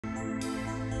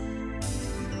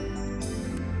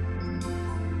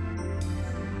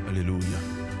Hallelujah.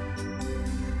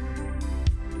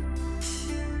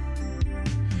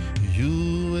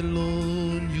 You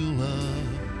alone, you are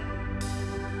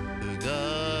the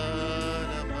God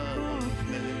of all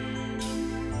flesh.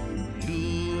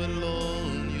 You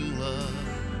alone, you are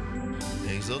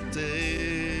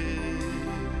exalted.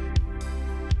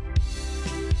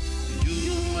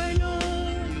 You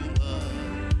alone, you are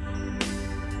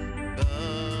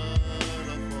God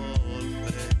of all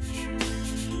flesh.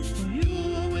 You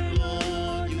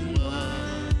alone, you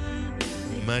are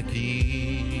my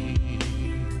King.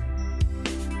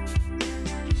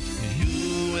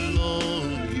 You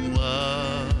alone, you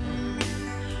are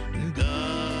the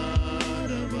God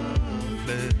of all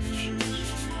flesh.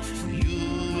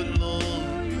 You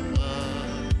alone, you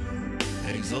are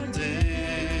exalted.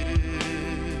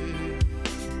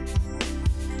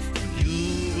 You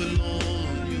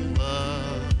alone, you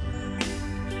are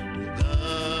the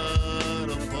God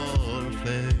of all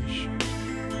flesh.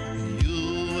 You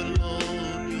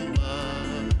alone, you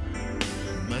are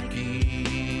my King.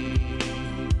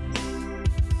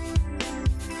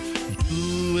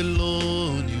 You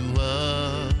alone, you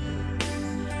are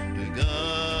the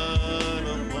God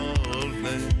of all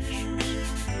flesh.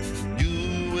 You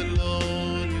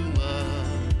alone, you are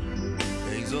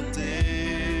exalted.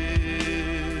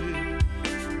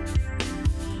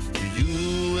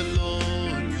 You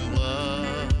alone, you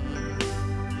are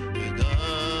the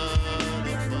God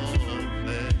of all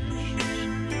flesh.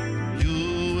 You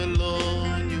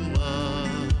alone, you are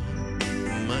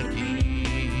my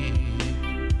King.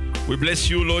 We bless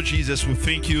you, Lord Jesus. We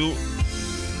thank you.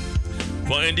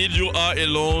 For indeed you are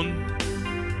alone.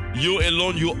 You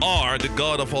alone, you are the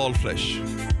God of all flesh.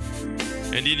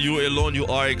 Indeed you alone, you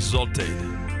are exalted.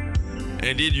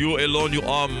 Indeed you alone, you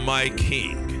are my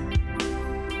King.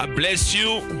 I bless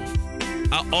you.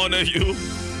 I honor you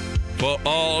for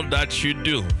all that you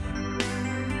do.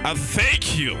 I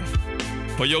thank you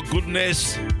for your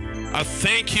goodness. I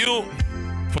thank you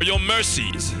for your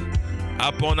mercies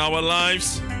upon our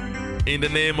lives in the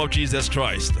name of Jesus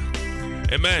Christ.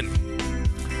 Amen.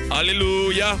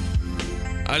 Hallelujah.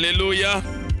 Hallelujah.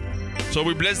 So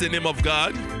we bless the name of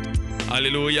God.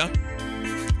 Hallelujah.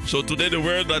 So today the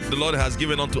word that the Lord has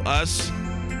given unto us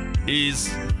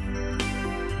is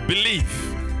believe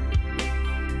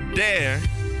there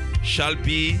shall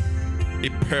be a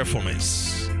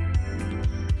performance.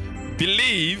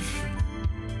 Believe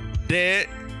there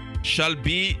shall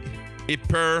be a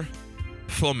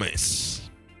performance.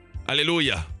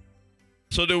 Hallelujah.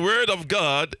 So the word of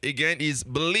God again is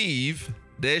believe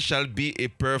there shall be a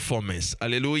performance.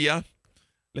 Hallelujah.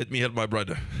 Let me help my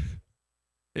brother.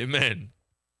 Amen.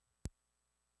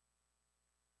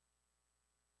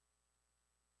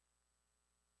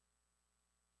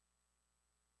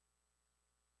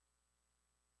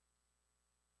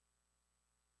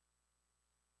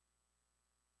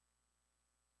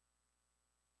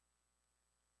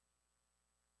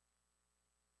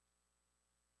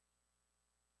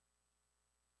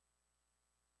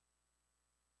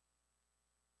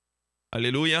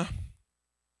 Hallelujah.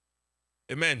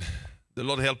 Amen. The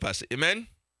Lord help us. Amen.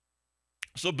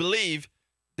 So believe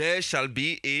there shall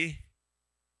be a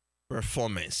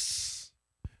performance.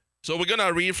 So we're going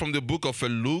to read from the book of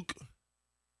Luke,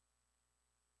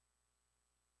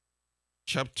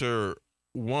 chapter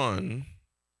 1.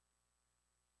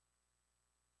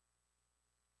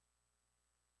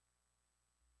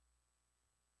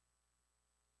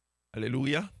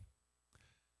 Hallelujah.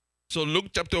 So Luke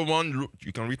chapter 1,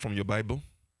 you can read from your Bible.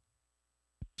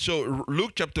 So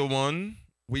Luke chapter 1,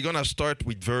 we're going to start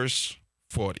with verse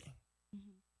 40.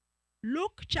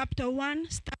 Luke chapter 1,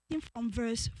 starting from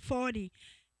verse 40.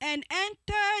 And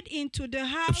entered into the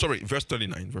house. Sorry, verse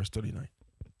 39. Verse 39.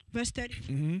 Verse 30.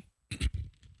 Mm-hmm.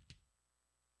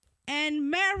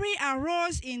 And Mary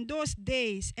arose in those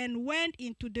days and went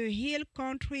into the hill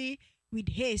country with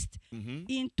haste,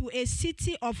 into a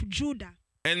city of Judah.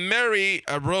 And Mary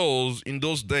arose in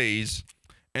those days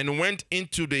and went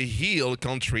into the hill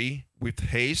country with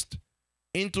haste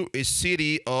into a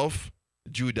city of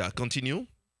Judah. Continue.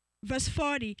 Verse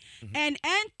 40. And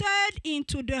entered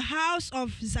into the house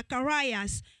of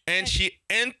Zacharias. And she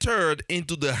entered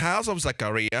into the house of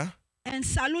Zachariah. And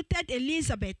saluted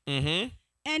Elizabeth. And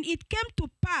it came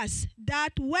to pass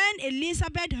that when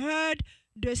Elizabeth heard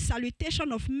the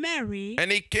salutation of Mary.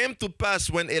 And it came to pass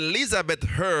when Elizabeth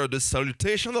heard the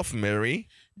salutation of Mary.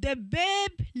 The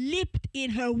babe leaped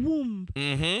in her womb.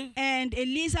 And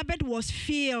Elizabeth was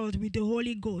filled with the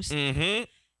Holy Ghost.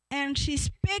 And she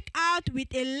spake out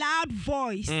with a loud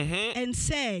voice and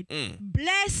said,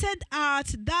 Blessed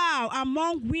art thou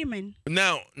among women.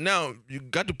 Now, you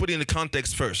got to put it in the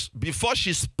context first. Before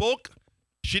she spoke,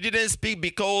 she didn't speak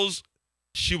because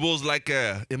she was like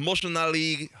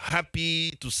emotionally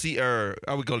happy to see her,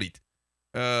 how we call it,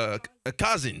 a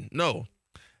cousin. No.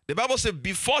 The Bible says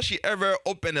before she ever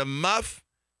opened her mouth,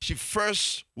 she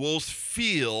first was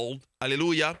filled,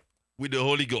 hallelujah, with the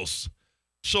Holy Ghost.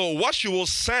 So what she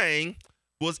was saying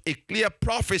was a clear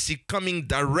prophecy coming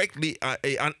directly,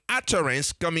 an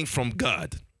utterance coming from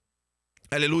God.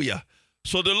 Hallelujah.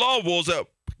 So the Lord was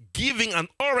giving an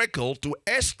oracle to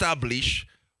establish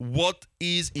what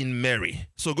is in Mary.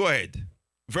 So go ahead.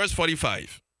 Verse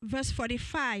 45. Verse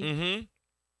 45.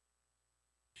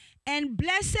 And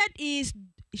blessed is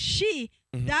she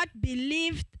that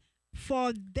believed,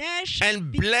 for there shall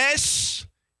and blessed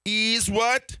is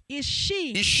what? Is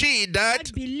she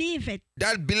that believeth.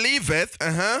 That believeth.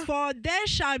 For there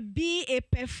shall be a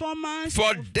performance.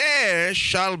 For there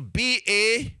shall be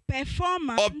a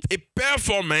performance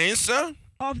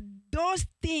of those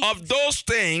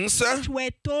things which were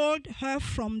told her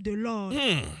from the Lord.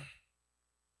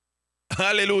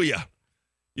 Hallelujah.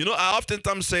 You know, I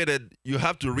oftentimes say that you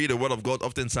have to read the word of God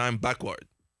oftentimes backward.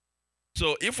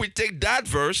 So if we take that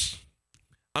verse,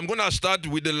 I'm going to start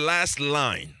with the last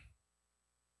line.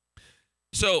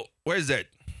 So, where is that?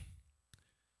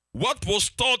 What was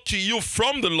taught to you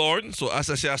from the Lord, so as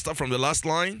I say, I start from the last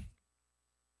line,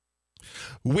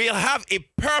 will have a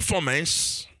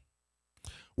performance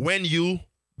when you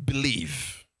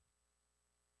believe.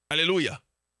 Hallelujah.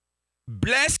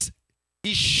 Blessed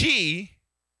is she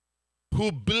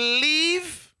who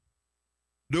believe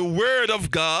the word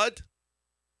of God,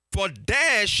 for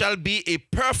there shall be a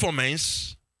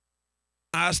performance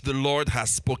as the Lord has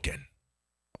spoken.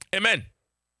 Amen.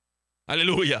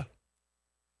 Hallelujah.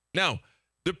 Now,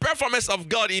 the performance of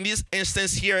God in this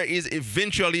instance here is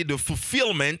eventually the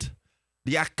fulfillment,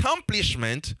 the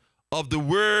accomplishment of the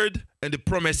word and the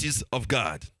promises of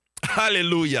God.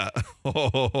 Hallelujah.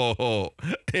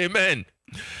 Amen.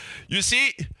 You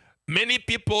see, many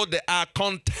people, they are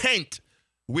content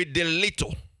with the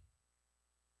little,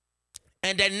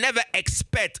 and they never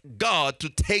expect God to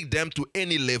take them to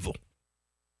any level.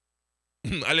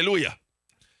 Hallelujah.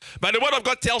 But the word of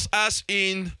God tells us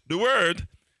in the word,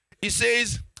 it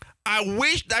says, I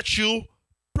wish that you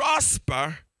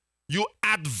prosper, you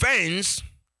advance,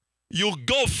 you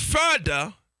go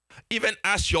further, even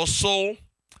as your soul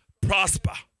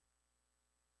prosper.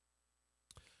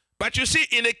 But you see,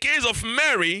 in the case of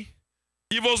Mary,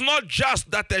 it was not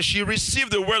just that she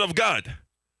received the word of God.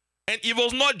 And it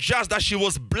was not just that she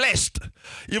was blessed.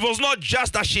 It was not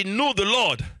just that she knew the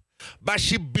Lord, but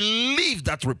she believed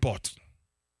that report.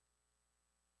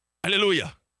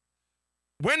 Hallelujah.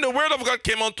 When the word of God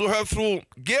came unto her through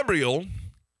Gabriel,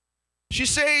 she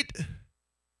said,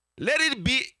 let it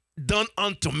be done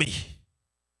unto me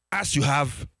as you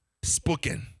have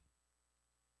spoken.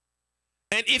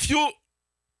 And if you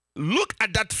look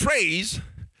at that phrase,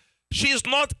 she is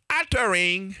not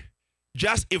uttering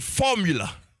just a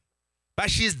formula,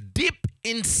 but she's deep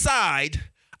inside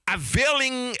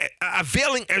availing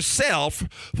herself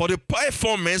for the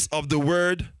performance of the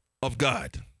word of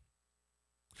God.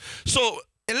 So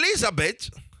Elizabeth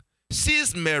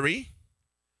sees Mary.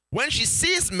 When she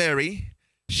sees Mary,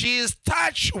 she is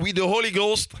touched with the Holy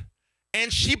Ghost,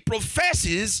 and she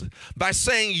professes by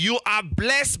saying, you are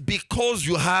blessed because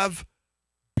you have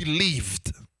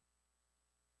believed.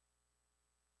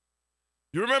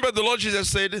 You remember the Lord Jesus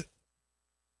said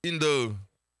in the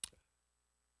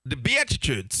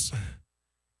Beatitudes,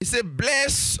 he said,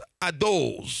 blessed are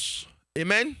those.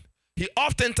 Amen. He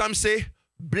oftentimes say,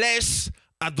 blessed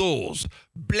are those.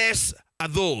 Blessed are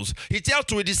those. He tells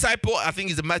to a disciple, I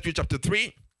think it's in Matthew chapter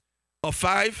 3 or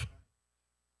 5.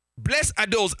 Blessed are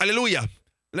those. Hallelujah.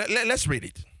 Let's read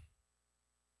it.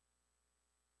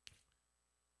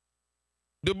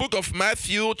 The book of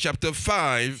Matthew chapter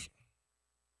 5.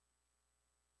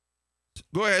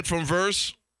 Go ahead from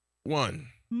verse 1.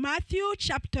 Matthew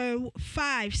chapter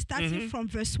 5, starting from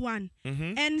verse 1.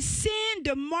 And seeing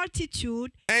the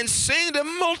multitudes,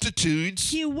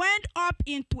 he went up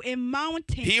into a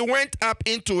mountain.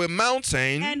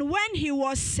 And when he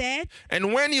was set,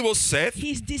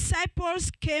 his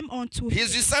disciples came unto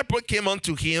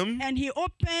him. And he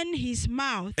opened his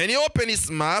mouth.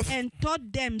 And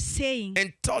taught them, saying,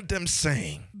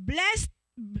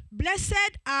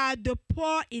 Blessed are the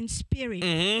poor in spirit,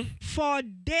 for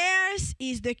theirs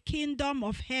is the kingdom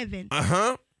of heaven.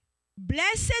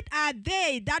 Blessed are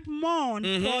they that mourn,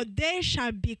 for they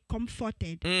shall be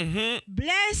comforted.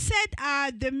 Blessed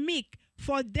are the meek,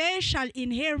 for they shall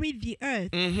inherit the earth.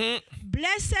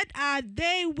 Blessed are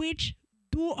they which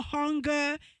do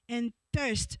hunger and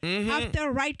thirst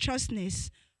after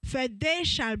righteousness, for they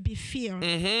shall be filled.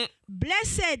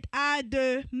 Blessed are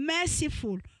the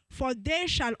merciful, for they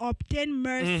shall obtain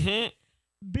mercy.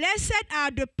 Blessed are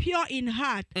the pure in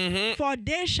heart, for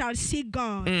they shall see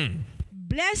God.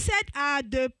 Blessed are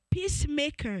the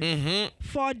peacemakers,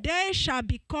 for they shall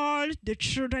be called the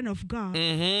children of God.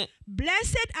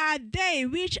 Blessed are they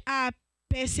which are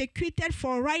persecuted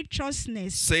for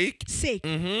righteousness' sake.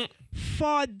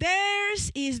 For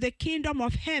theirs is the kingdom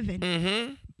of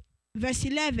heaven. Verse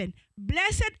 11.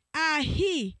 Blessed are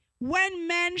he when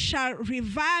men shall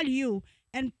revile you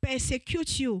and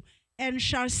persecute you, and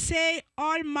shall say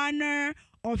all manner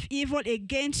of evil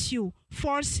against you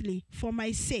falsely for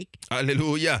my sake.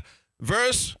 Hallelujah.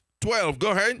 Verse 12.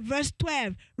 Go ahead. Verse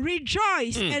 12.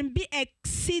 Rejoice and be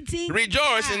exceeding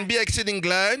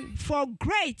glad. For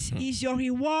great is your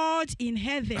reward in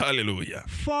heaven. Hallelujah.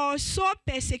 For so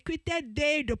persecuted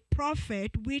they the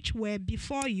prophet which were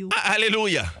before you.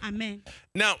 Hallelujah. Amen.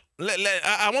 Now,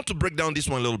 I want to break down this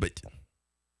one a little bit.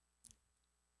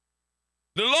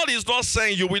 The Lord is not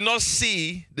saying you will not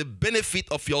see the benefit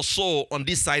of your soul on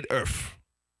this side earth.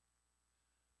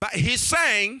 But he's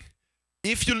saying,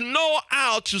 if you know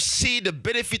how to see the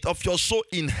benefit of your soul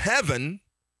in heaven,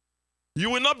 you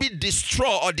will not be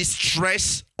distraught or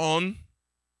distressed on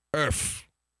earth.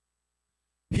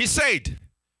 He said,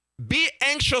 be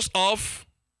anxious of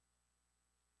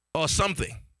or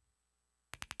something.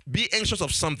 Be anxious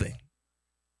of something.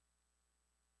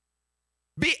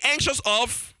 Be anxious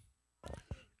of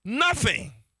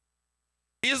nothing.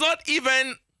 It's not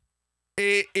even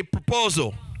a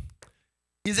proposal.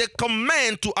 It's a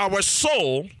command to our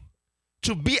soul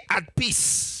to be at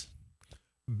peace.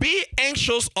 Be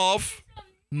anxious of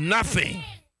nothing.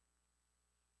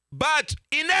 But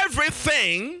in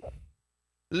everything,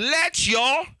 let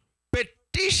your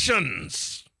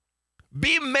petitions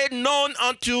be made known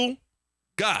unto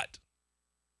God,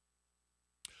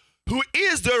 who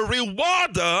is the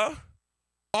rewarder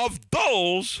of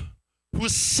those who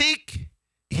seek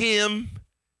him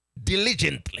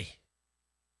diligently.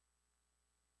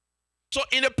 So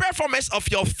in the performance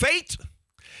of your faith,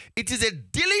 it is a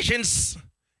diligence,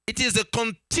 it is the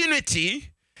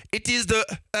continuity, it is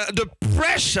the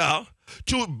pressure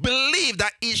to believe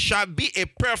that it shall be a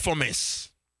performance.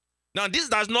 Now, this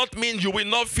does not mean you will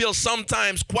not feel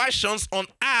sometimes questions on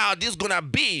how this is going to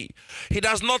be. It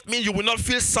does not mean you will not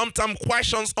feel sometimes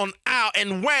questions on how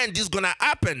and when this is going to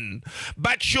happen.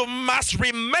 But you must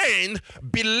remain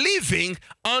believing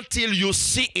until you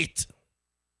see it.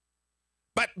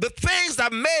 But the things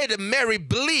that made Mary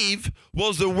believe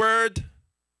was the word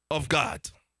of God.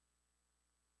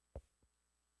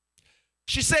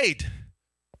 She said,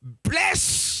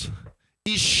 blessed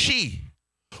is she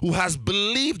who has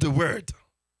believed the word.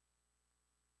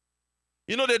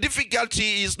 You know, the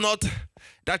difficulty is not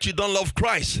that you don't love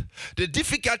Christ. The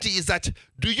difficulty is that,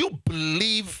 do you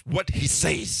believe what he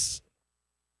says?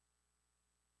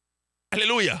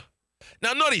 Hallelujah.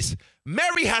 Now notice,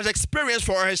 Mary has experienced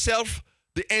for herself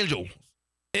the angel.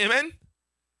 Amen.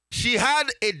 She had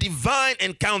a divine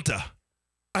encounter.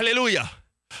 Hallelujah.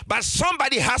 But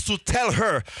somebody has to tell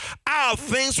her how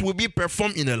things will be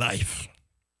performed in her life.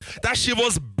 That she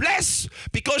was blessed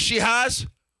because she has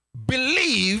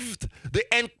believed the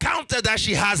encounter that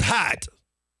she has had.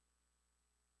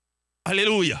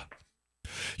 Hallelujah.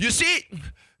 You see,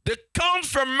 the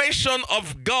confirmation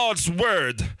of God's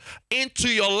word into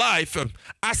your life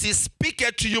as he speaks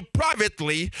to you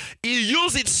privately, he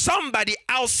uses somebody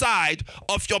outside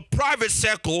of your private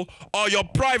circle or your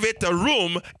private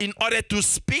room in order to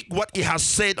speak what he has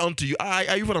said unto you.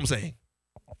 Are you what I'm saying?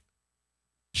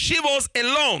 She was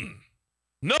alone.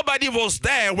 Nobody was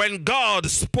there when God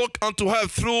spoke unto her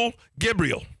through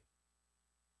Gabriel.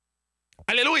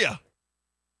 Hallelujah.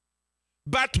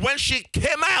 But when she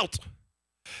came out,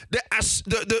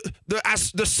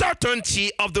 the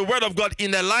certainty of the word of God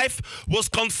in her life was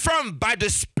confirmed by the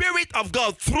Spirit of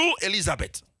God through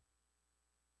Elizabeth.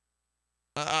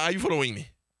 Are you following me?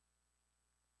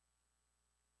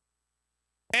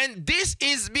 And this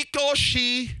is because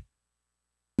she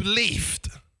believed.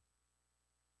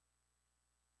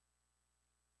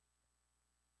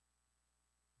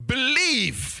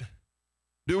 Believe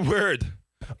the word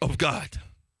of God.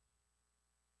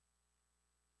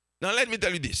 Now let me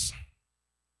tell you this.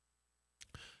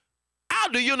 How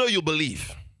do you know you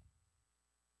believe?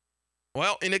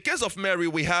 Well, in the case of Mary,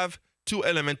 we have two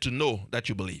elements to know that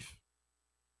you believe.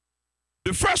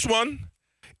 The first one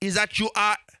is that you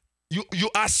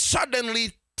are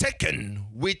suddenly taken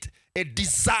with a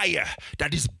desire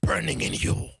that is burning in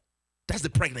you. That's the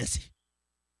pregnancy.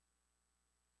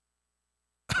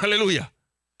 Hallelujah.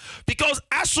 Because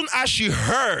as soon as she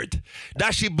heard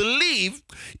that she believed,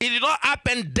 it did not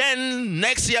happen then,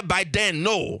 next year, by then.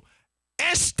 No.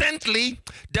 Instantly,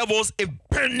 there was a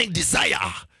burning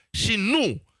desire. She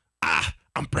knew,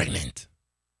 I'm pregnant.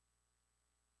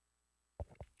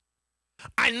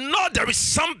 I know there is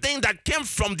something that came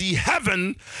from the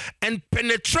heaven and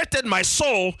penetrated my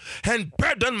soul and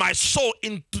burdened my soul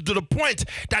into to the point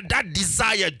that that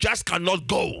desire just cannot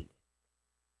go.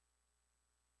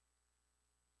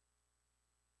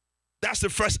 That's the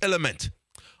first element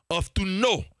of to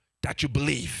know that you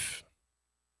believe.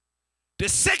 The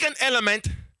second element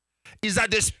is that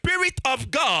the Spirit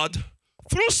of God,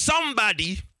 through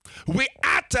somebody, will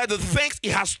utter the things He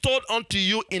has told unto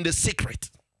you in the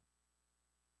secret.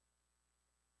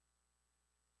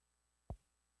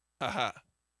 The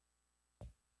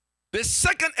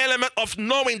second element of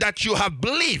knowing that you have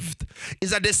believed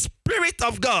is that the Spirit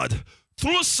of God,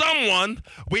 through someone,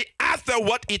 will utter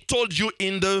what He told you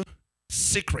in the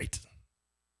secret.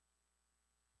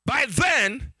 By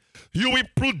then, you will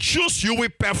produce, you will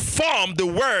perform the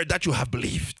word that you have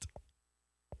believed.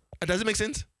 Does it make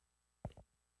sense?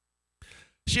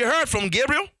 She heard from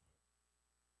Gabriel,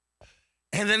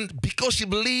 and then because she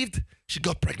believed, she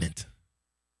got pregnant.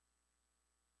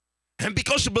 And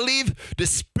because she believed, the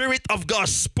Spirit of God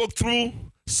spoke through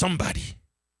somebody.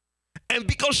 And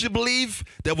because she believed,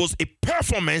 there was a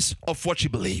performance of what she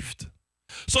believed.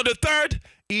 So the third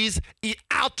is it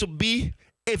ought to be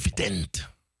evident.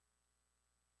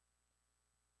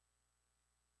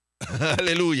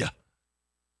 Hallelujah.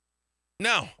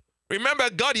 Now,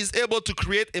 remember, God is able to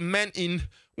create a man in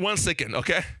 1 second,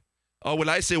 okay? Or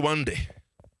will I say one day?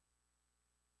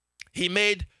 He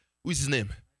made, what's his name?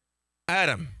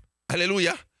 Adam.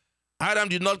 Hallelujah. Adam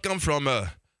did not come from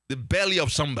the belly of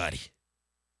somebody.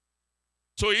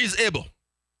 So he is able.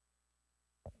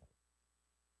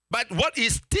 But what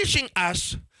he's teaching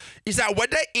us is that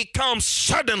whether it comes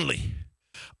suddenly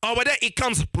or whether it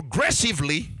comes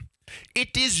progressively,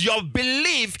 it is your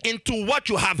belief into what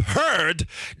you have heard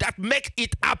that make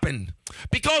it happen.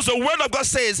 Because the word of God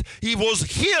says it was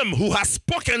him who has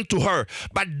spoken to her.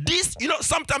 But this,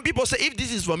 sometimes people say, if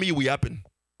this is for me, it will happen.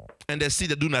 And they see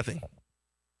they do nothing.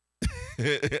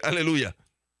 Hallelujah.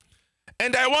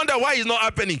 And I wonder why it's not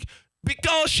happening.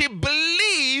 Because she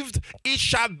believed it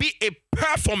shall be a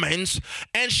performance,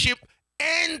 and she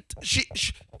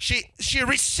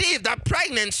received that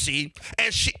pregnancy,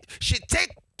 and she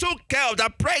took care of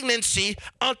that pregnancy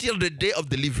until the day of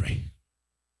delivery.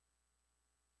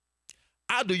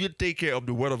 How do you take care of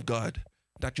the word of God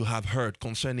that you have heard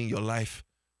concerning your life,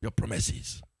 your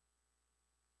promises?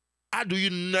 How do you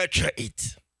nurture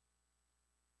it?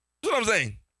 That's what I'm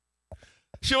saying.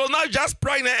 She was not just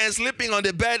pregnant and sleeping on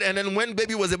the bed, and then when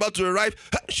baby was about to arrive,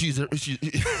 she's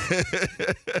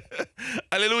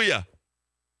hallelujah.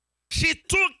 She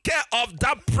took care of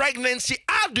that pregnancy.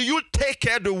 How do you take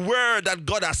care of the word that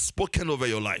God has spoken over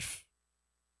your life?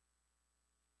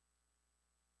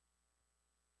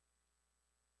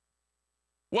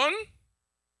 One,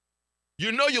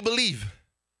 you know you believe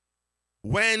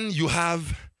when you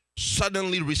have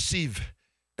suddenly received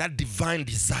that divine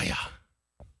desire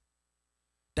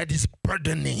that is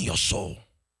burdening your soul.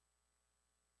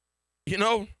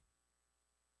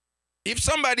 If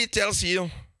somebody tells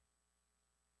you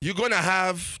you're going to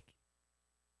have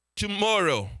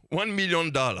tomorrow $1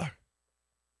 million,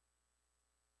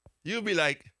 you'll be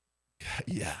like,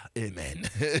 yeah, amen.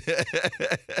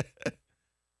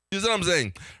 You see what I'm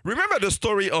saying? Remember the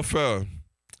story of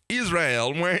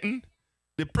Israel when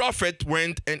the prophet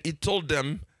went and he told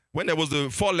them, when there was the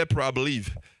 4 lepers, I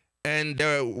believe, and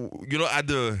at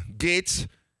the gates,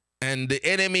 and the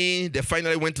enemy, they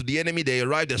finally went to the enemy, they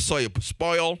arrived, they saw it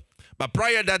spoil. But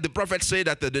prior to that, the prophet said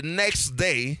that the next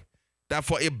day, that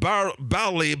for a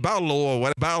barley,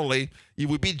 it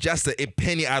would be just a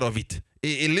penny out of it,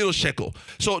 a little shekel.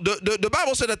 So the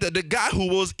Bible said that the guy who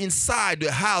was inside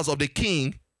the house of the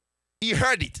king, he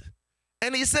heard it.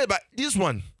 And he said, but this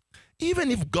one, even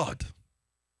if God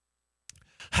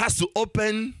has to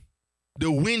open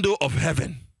the window of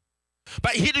heaven,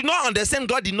 but he did not understand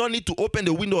God did not need to open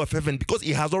the window of heaven because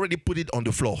he has already put it on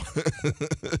the floor.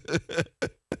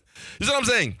 You see what I'm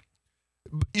saying?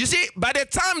 You see, by the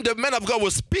time the man of God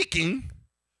was speaking,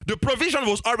 the provision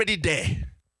was already there.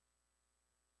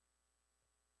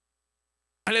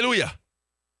 Hallelujah.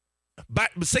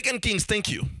 But 2 Kings, thank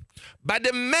you. By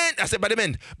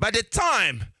the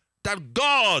time that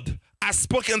God has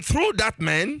spoken through that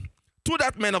man, to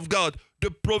that man of God,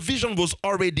 the provision was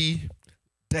already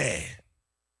there.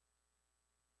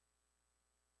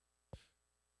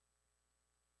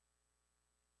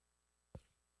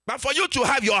 But for you to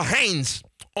have your hands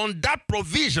on that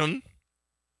provision,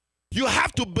 you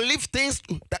have to believe things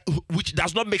which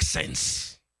does not make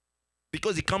sense,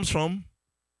 because it comes from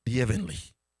the heavenly.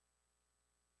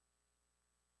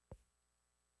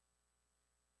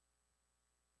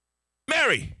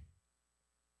 Mary,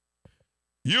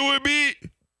 you will be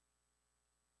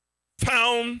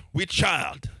found with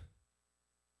child.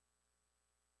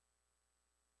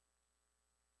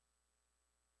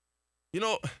 You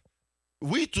know,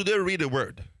 we today read the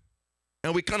word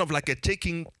and we kind of like a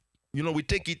taking, we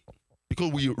take it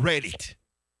because we read it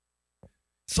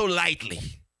so lightly.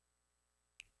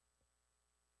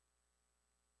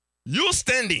 You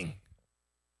standing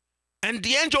and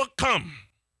the angel come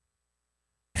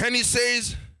and he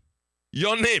says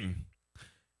your name,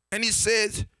 and he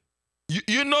says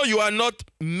you know you are not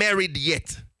married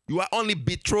yet, you are only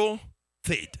betrothed,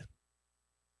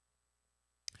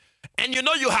 and you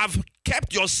know you have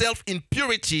kept yourself in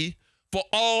purity for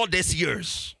all these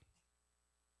years.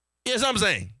 You know what I'm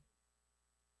saying?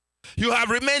 You have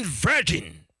remained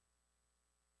virgin.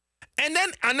 And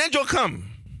then an angel come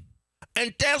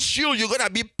and tells you you're going to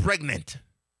be pregnant.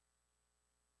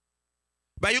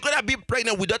 But you're going to be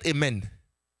pregnant without a man.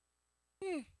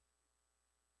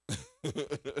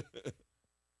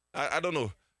 I don't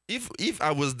know. If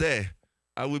I was there,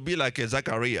 I would be like a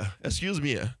Zachariah. Excuse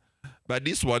me. But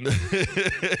this one,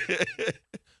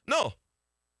 no.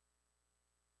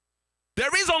 The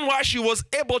reason why she was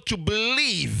able to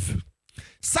believe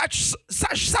such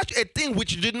a thing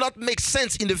which did not make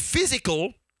sense in the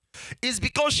physical is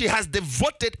because she has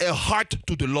devoted her heart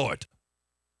to the Lord.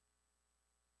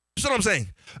 You see what I'm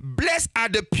saying? Blessed are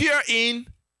the pure in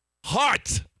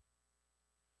heart.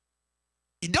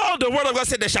 Though the word of God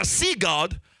said they shall see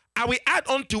God, and we add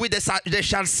on to it, they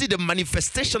shall see the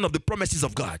manifestation of the promises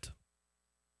of God.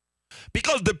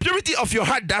 Because the purity of your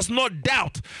heart does not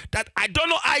doubt that I don't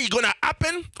know how it's going to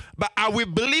happen, but I will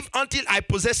believe until I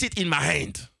possess it in my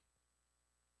hand.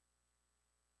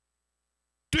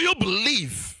 Do you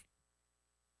believe?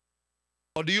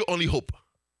 Or do you only hope?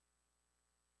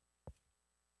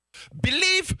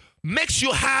 Believe makes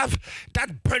you have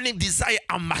that burning desire.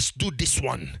 I must do this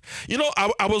one. You know,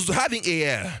 I was having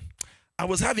a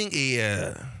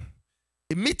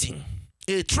meeting,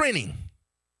 a training.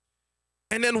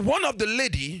 And then one of the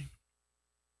lady,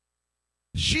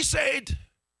 she said,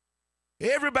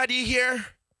 everybody here,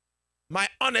 my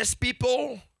honest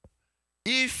people,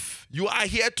 if you are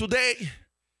here today,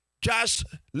 just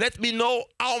let me know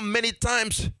how many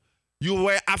times you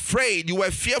were afraid, you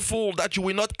were fearful that you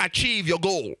will not achieve your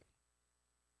goal.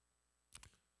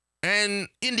 And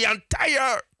in the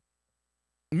entire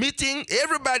meeting,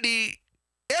 everybody.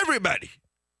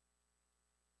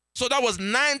 So that was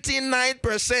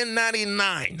 99%,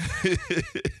 99.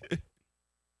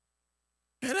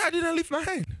 And I didn't lift my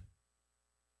hand.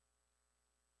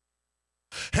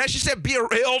 And she said, be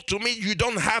real to me. You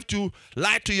don't have to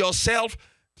lie to yourself.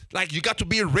 Like, you got to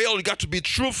be real. You got to be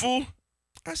truthful.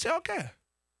 I said, okay.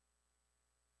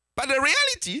 But the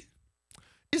reality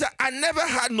is that I never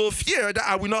had no fear that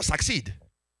I will not succeed.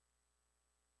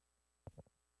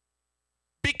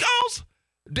 Because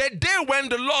the day when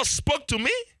the Lord spoke to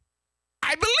me,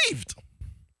 I believed.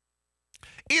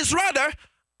 It's rather,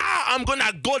 I'm going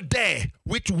to go there,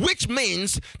 which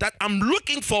means that I'm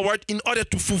looking forward in order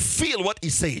to fulfill what he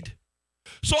said.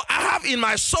 So I have in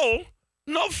my soul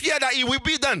no fear that it will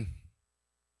be done.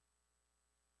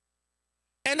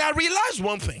 And I realized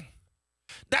one thing,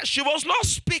 that she was not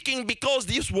speaking because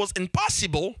this was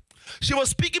impossible. She was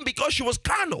speaking because she was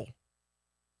carnal.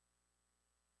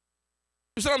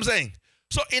 You see what I'm saying?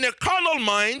 So in a carnal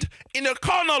mind, in a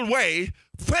carnal way,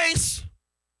 things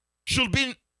should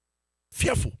be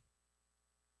fearful.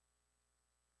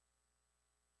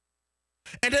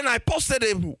 And then I posted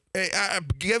I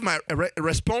gave my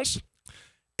response.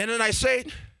 And then I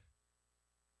said,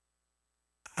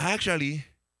 I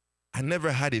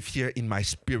never had a fear in my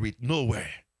spirit, nowhere,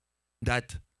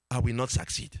 that I will not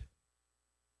succeed.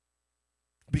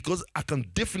 Because I can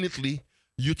definitely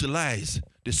utilize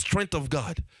the strength of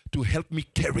God to help me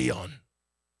carry on.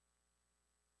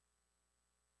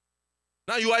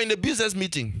 Now you are in a business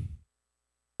meeting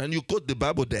and you quote the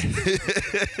Bible there.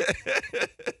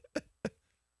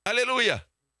 Hallelujah.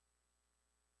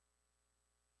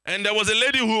 And there was a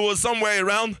lady who was somewhere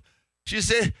around. She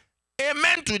said,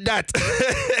 amen to that.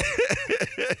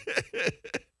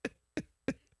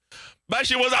 But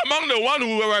she was among the ones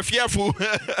who were fearful.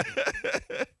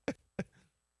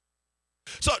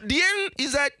 So the end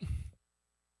is that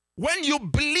when you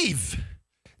believe,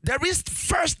 there is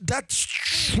first that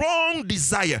strong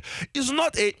desire. It's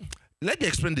not let me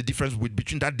explain the difference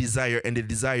between that desire and the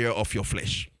desire of your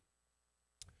flesh.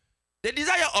 The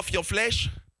desire of your flesh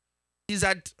is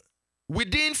that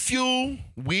within few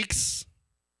weeks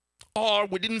or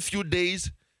within few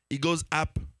days, it goes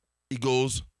up, it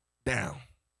goes down.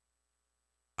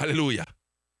 Hallelujah.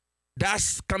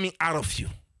 That's coming out of you.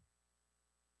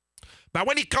 But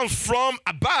when it comes from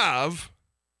above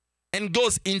and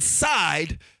goes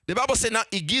inside, the Bible says now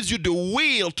it gives you the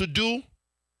will to do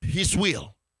his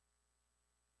will.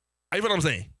 Are you know what I'm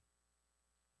saying?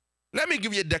 Let me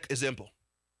give you a example.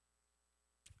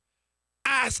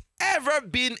 Has ever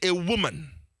been a woman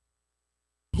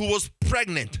who was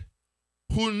pregnant,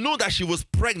 who knew that she was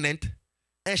pregnant,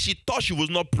 and she thought she was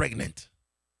not pregnant?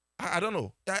 I don't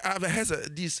know. I've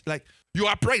heard this, like, you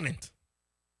are pregnant.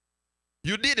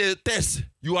 You did a test,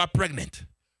 you are pregnant.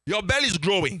 Your belly is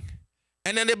growing.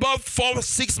 And then above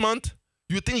 4-6 months,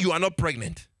 you think you are not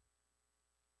pregnant.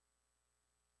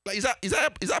 Like, is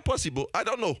that possible? I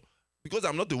don't know. Because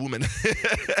I'm not a woman.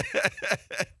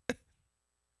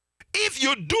 If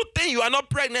you do think you are not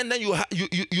pregnant, then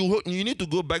you need to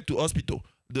go back to hospital,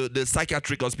 the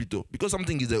psychiatric hospital, because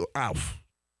something is off.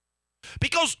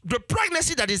 Because the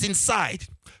pregnancy that is inside,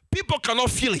 people cannot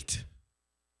feel it.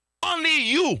 Only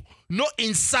you know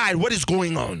inside what is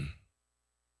going on.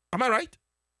 Am I right?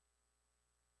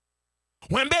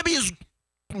 When baby is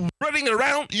running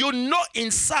around, you know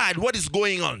inside what is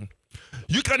going on.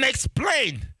 You can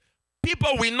explain.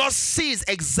 People will not see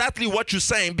exactly what you're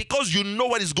saying because you know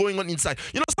what is going on inside.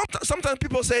 You know, sometimes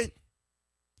people say,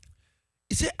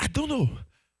 I don't know.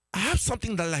 I have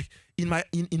something that like in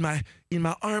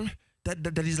my arm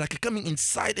that is like coming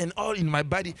inside and all in my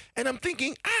body. And I'm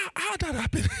thinking, how that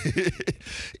happen?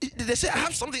 They say, I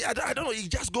have something, I don't know. It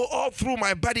just go all through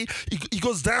my body. It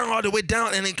goes down all the way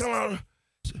down and then come out.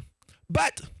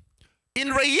 But in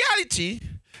reality,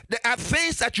 there are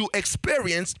things that you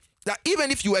experience that even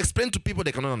if you explain to people,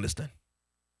 they cannot understand.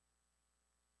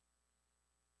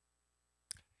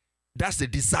 That's the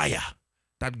desire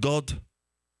that God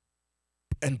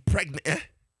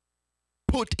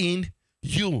put in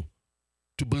you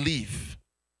to believe.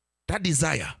 That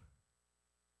desire.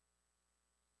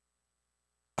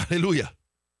 Hallelujah.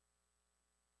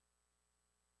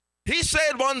 He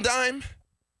said one time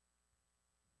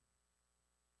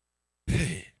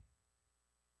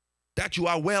that you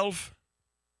are wealth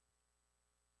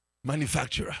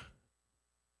manufacturer.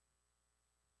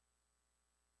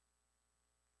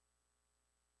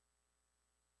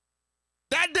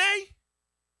 That day,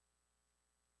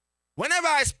 whenever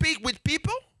I speak with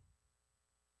people,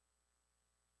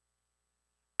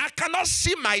 I cannot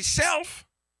see myself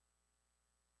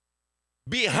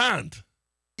behind.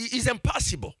 It is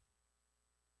impossible.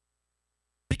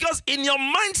 Because in your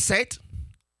mindset,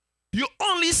 you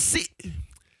only see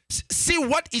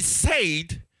what is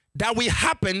said that will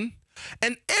happen,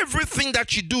 and everything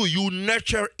that you do, you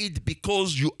nurture it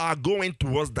because you are going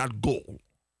towards that goal.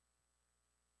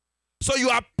 So you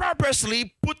are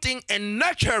purposely putting and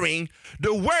nurturing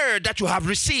the word that you have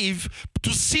received to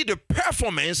see the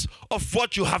performance of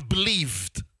what you have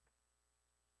believed.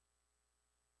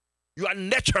 You are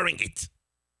nurturing it.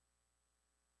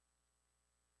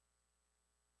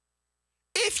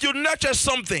 If you nurture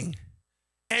something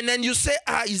and then you say,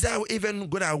 is that even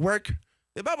going to work?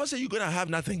 The Bible says you're going to have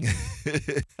nothing.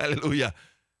 Hallelujah.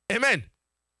 Amen.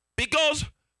 Because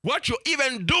what you're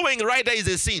even doing right there is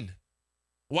a sin.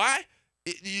 Why?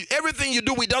 Everything you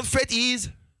do without faith is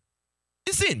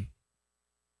sin.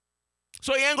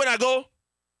 So you ain't going to go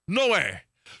nowhere.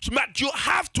 So, but you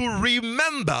have to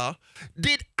remember,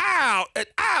 did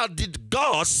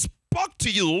God spoke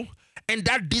to you, and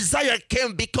that desire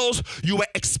came because you were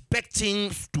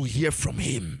expecting to hear from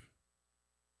him.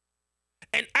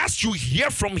 And as you hear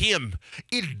from him,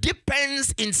 it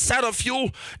depends inside of you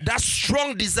that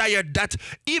strong desire that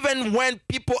even when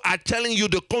people are telling you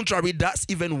the contrary, that's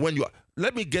even when you are.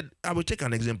 I will take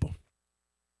an example.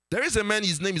 There is a man,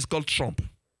 his name is called Trump.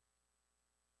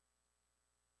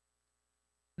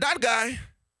 That guy,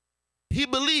 he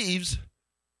believes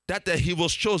that he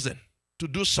was chosen to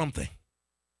do something.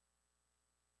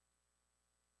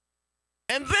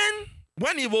 And then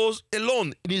when he was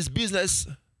alone in his business,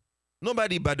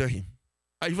 nobody bothered him.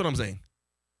 You know what I'm saying?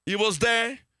 He was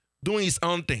there doing his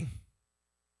own thing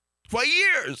for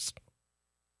years.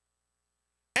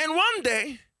 And one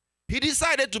day, he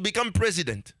decided to become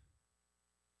president.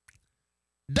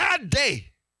 That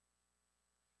day,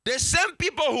 the same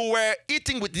people who were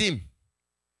eating with him,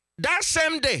 that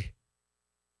same day,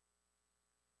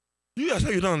 you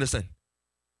yourself, you don't understand.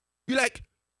 You're like,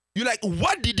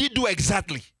 what did he do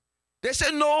exactly? They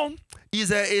say, no, he's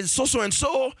so and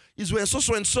so. He's wearing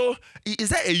so and so. Is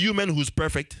that a human who's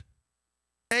perfect?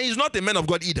 And he's not a man of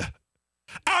God either.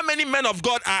 How many men of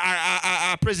God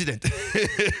are president?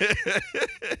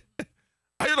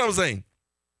 Are you know what I'm saying?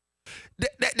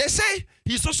 They say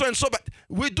he's so and so, but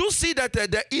we do see that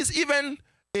there is even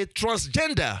a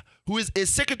transgender who is a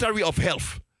secretary of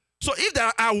health. So if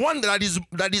there are one that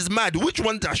is mad, which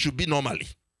one that should be normally?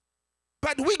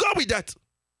 But we go with that.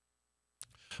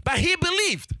 But he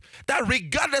believed that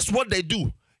regardless what they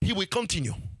do, he will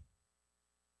continue.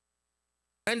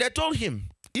 And they told him,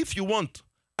 if you want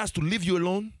us to leave you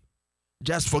alone,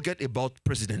 just forget about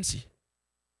presidency.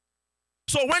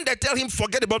 So when they tell him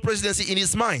forget about presidency in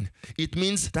his mind, it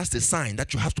means that's the sign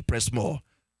that you have to press more.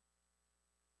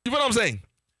 You know what I'm saying?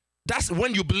 That's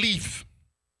when you believe.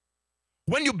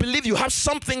 When you believe you have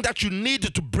something that you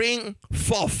need to bring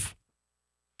forth.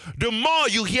 The more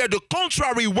you hear the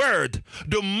contrary word,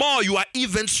 the more you are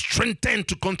even strengthened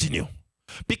to continue.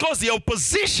 Because the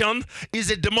opposition is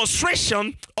a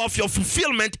demonstration of your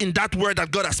fulfillment in that word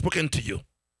that God has spoken to you.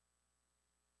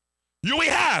 You will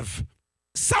have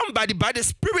somebody by the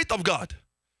Spirit of God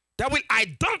that will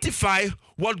identify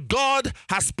what God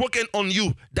has spoken on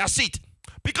you. That's it.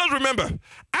 Because remember,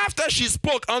 after she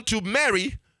spoke unto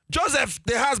Mary, Joseph,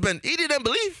 the husband, he didn't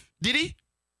believe, did he?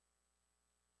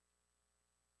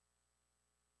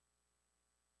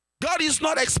 God is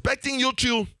not expecting you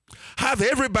to have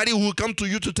everybody who will come to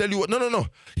you to tell you what. No.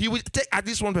 He will take at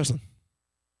least one person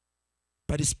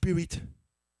by the Spirit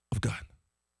of God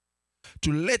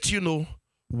to let you know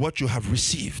what you have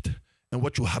received and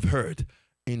what you have heard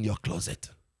in your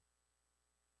closet.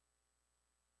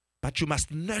 But you must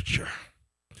nurture.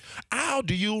 How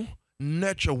do you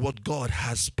nurture what God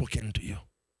has spoken to you?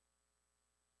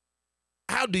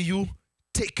 How do you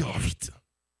take care of it?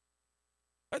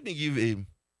 Let me give a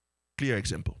clear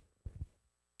example.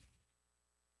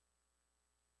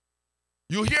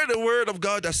 You hear the word of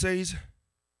God that says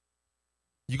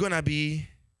you're going to be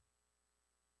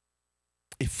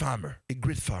a farmer, a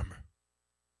great farmer.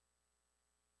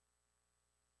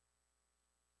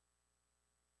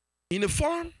 In a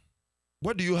farm,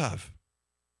 what do you have?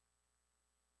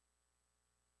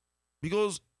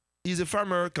 Because he's a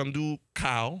farmer, can do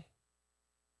cow.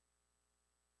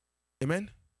 Amen?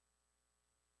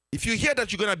 If you hear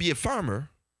that you're going to be a farmer,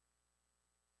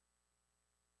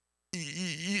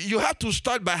 you have to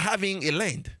start by having a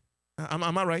land. Am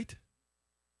I right?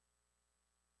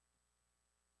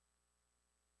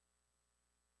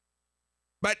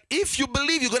 But if you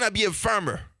believe you're going to be a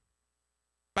farmer,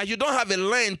 but you don't have a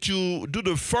land to do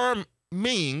the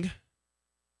farming,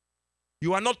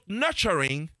 you are not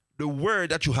nurturing the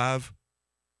word that you have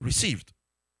received.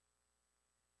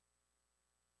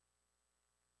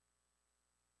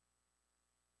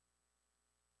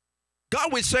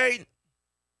 God will say,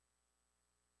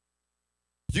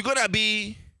 you're going to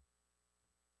be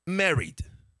married.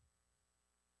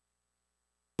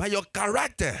 But your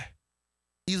character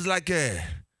is like a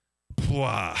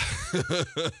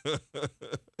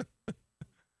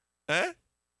eh?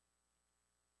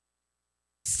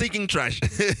 Stinking trash.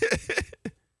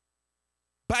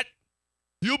 But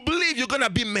you believe you're going to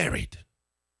be married.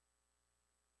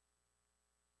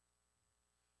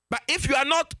 But if you are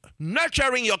not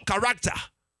nurturing your character,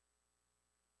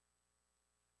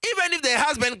 even if the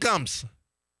husband comes,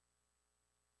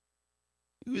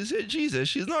 you will say, Jesus,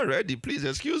 she's not ready. Please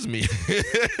excuse me. You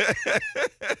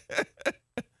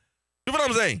know what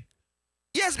I'm saying?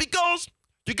 Yes, because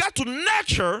you got to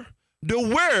nurture the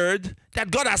word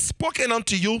that God has spoken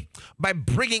unto you by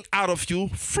bringing out of you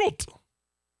fruit.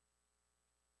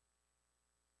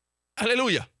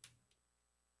 Hallelujah.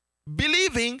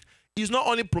 Believing is not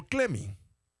only proclaiming.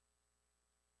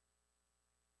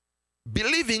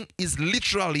 Believing is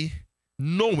literally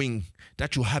knowing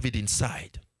that you have it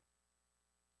inside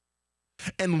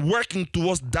and working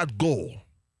towards that goal.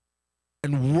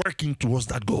 And working towards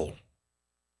that goal.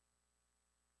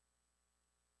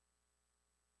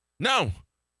 Now,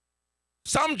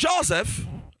 some Joseph,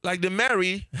 like the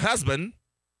Mary husband,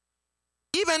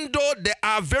 even though they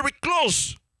are very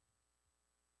close,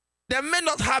 they may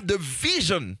not have the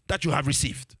vision that you have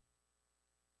received.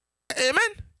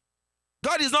 Amen?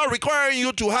 God is not requiring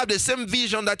you to have the same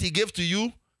vision that he gave to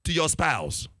you, to your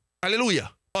spouse.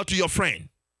 Hallelujah. Or to your friend.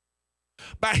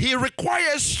 But he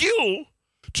requires you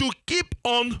to keep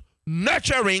on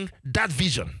nurturing that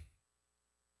vision.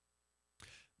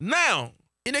 Now,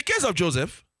 in the case of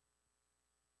Joseph,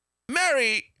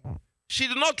 Mary, she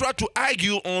did not try to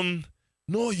argue on,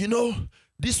 no, you know,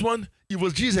 this one, it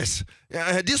was Jesus.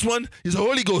 This one is the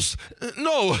Holy Ghost.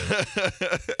 No.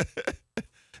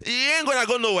 He ain't going to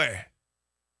go nowhere.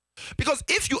 Because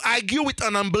if you argue with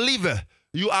an unbeliever,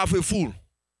 you are a fool.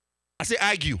 I say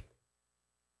argue.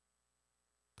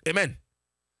 Amen.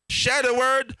 Share the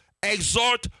word,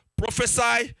 exhort,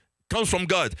 prophesy, comes from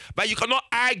God. But you cannot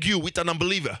argue with an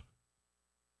unbeliever.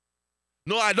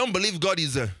 No, I don't believe God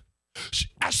is there.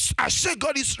 I say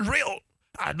God is real.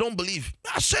 I don't believe.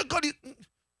 I say God is...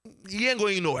 He ain't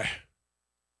going nowhere.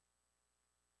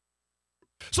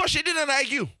 So she didn't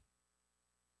argue.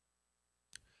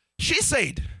 She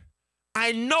said,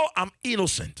 I know I'm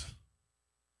innocent.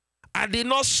 I did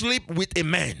not sleep with a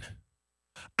man.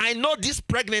 I know this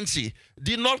pregnancy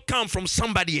did not come from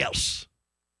somebody else.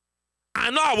 I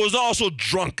know I was also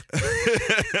drunk.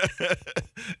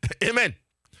 Amen.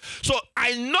 So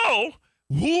I know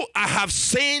who I have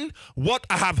seen, what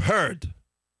I have heard.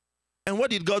 And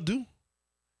what did God do?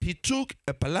 He took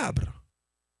a palabra.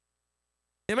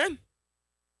 Amen.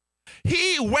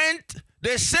 He went,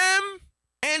 the same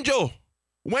angel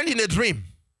went in a dream,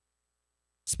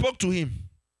 spoke to him.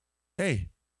 Hey,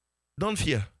 don't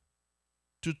fear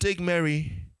to take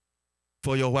Mary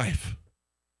for your wife,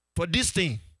 for this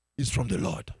thing is from the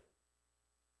Lord.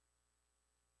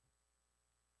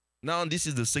 Now, this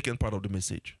is the second part of the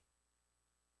message.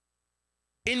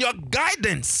 In your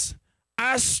guidance,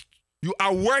 as you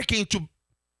are working to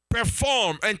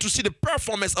perform and to see the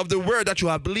performance of the word that you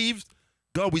have believed,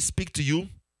 God will speak to you,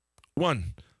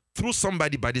 one, through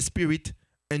somebody by the Spirit,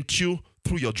 and two,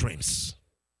 through your dreams.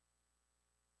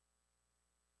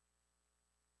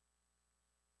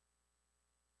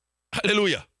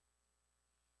 Hallelujah.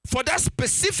 For that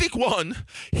specific one,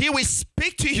 he will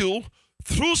speak to you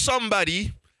through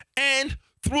somebody and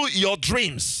through your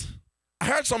dreams. I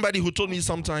heard somebody who told me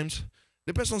sometimes,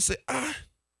 the person say, I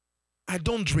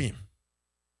don't dream.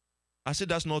 I said,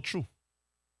 that's not true.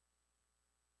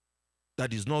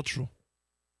 That is not true.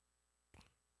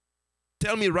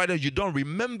 Tell me rather you don't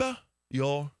remember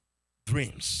your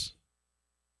dreams.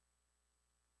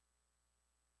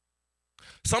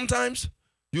 Sometimes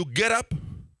you get up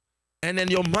and then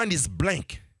your mind is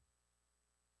blank,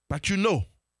 but you know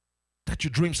that you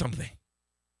dream something.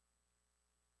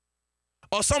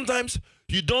 Or sometimes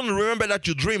you don't remember that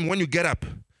you dream when you get up.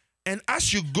 And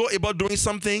as you go about doing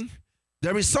something,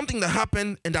 there is something that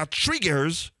happened and that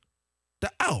triggers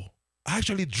that, I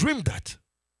actually dreamed that.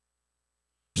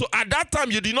 So at that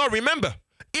time, you did not remember.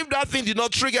 If that thing did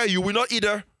not trigger, you will not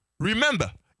either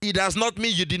remember. It does not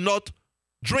mean you did not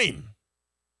dream.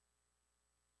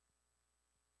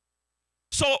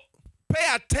 So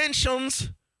pay attention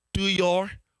to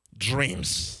your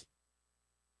dreams.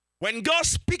 When God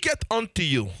speaketh unto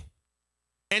you,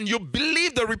 and you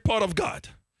believe the report of God,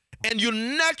 and you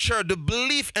nurture the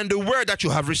belief and the word that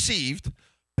you have received,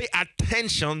 pay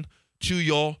attention to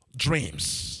your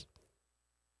dreams.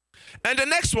 And the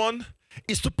next one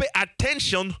is to pay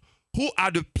attention who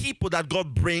are the people that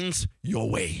God brings your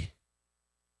way.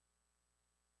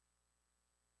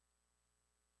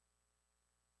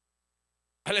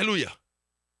 Hallelujah.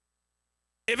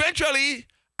 Eventually,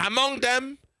 among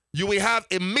them, you will have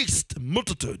a mixed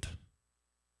multitude.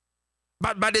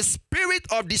 But by the spirit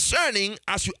of discerning,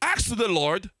 as you ask to the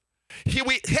Lord, he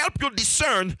will help you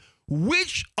discern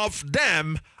which of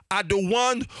them are the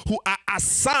ones who are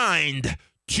assigned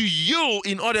to you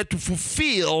in order to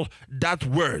fulfill that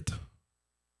word.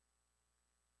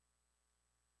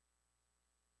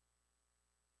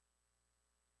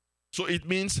 So it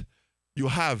means you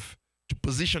have to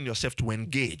position yourself to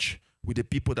engage with the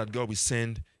people that God will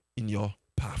send in your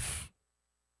path.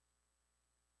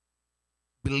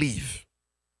 Believe.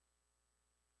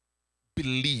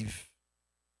 Believe.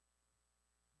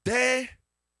 There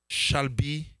shall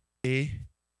be a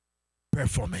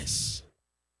performance.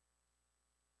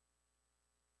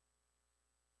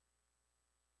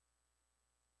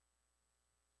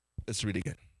 Let's read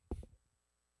again.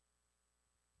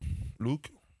 Luke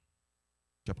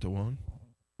chapter 1.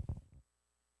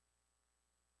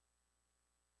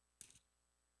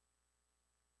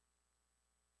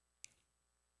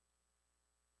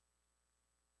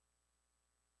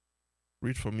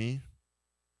 Read for me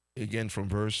again from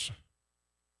verse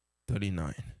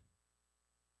 39.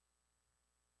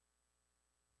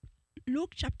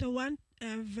 Luke chapter 1,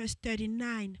 verse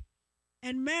 39.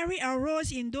 And Mary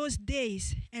arose in those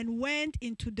days and went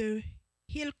into the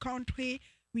hill country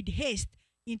with haste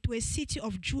into a city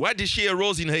of Judah. Why did she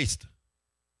arise in haste?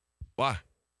 Why?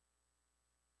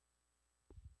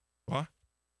 Why?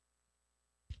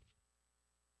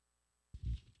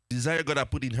 Desire God had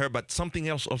put in her, but something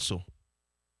else also.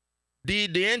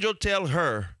 Did the angel tell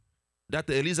her that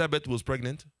Elizabeth was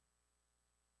pregnant?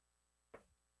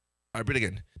 I read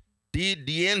again. Did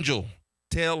the angel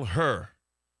tell her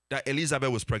that Elizabeth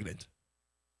was pregnant.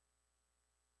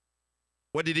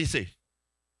 What did he say?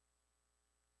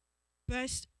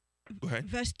 Verse Go ahead.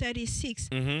 verse 36.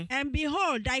 Mm-hmm. And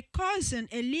behold, thy cousin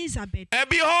Elizabeth, And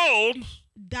behold,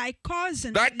 thy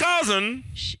cousin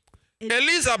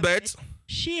Elizabeth,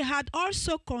 she had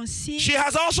also conceived she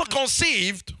has also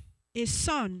conceived, a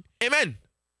son. amen,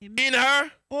 Amen. in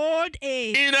her, Old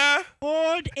age. in her,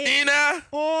 Old age. in her,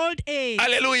 Old age.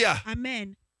 hallelujah.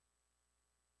 Amen.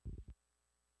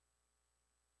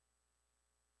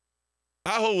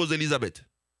 How old was Elizabeth?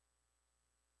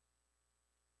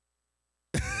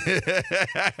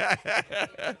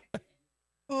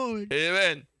 Old.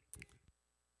 Amen.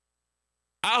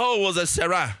 How old was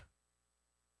Sarah?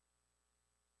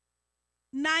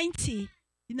 90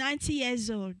 years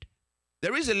old.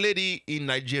 There is a lady in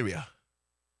Nigeria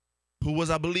who was,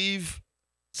 I believe,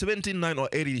 79 or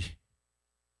 80.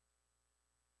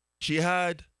 She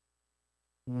had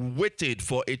waited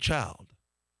for a child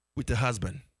with a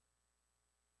husband,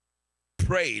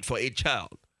 prayed for a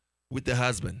child with a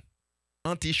husband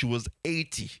until she was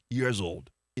 80 years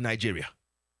old in Nigeria.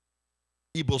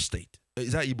 Igbo state.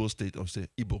 Is that Igbo state or say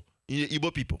Igbo?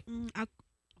 Igbo people.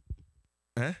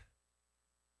 Eh?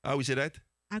 How we say that?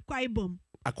 Akwa Ibom.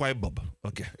 Akwa Ibom.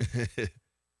 Okay.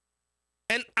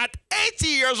 And at 80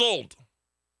 years old,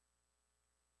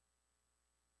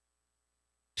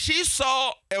 she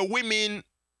saw a women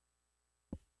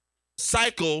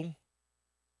cycle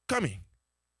coming.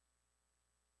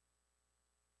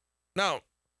 Now,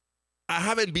 I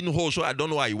haven't been whole, so I don't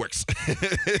know how it works.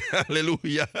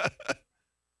 Hallelujah.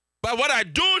 But what I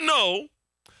do know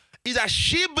is that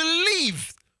she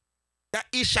believed that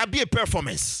it shall be a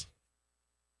performance.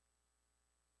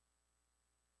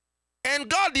 And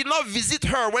God did not visit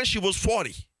her when she was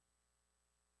 40.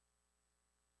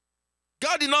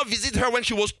 God did not visit her when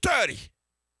she was 30.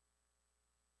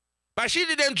 But she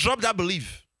didn't drop that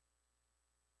belief.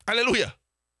 Hallelujah.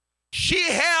 She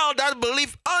held that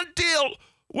belief until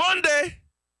one day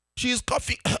she's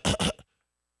coughing,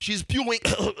 she's spewing,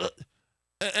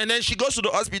 and then she goes to the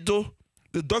hospital.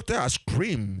 The doctor has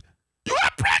screamed, "You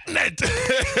are pregnant!"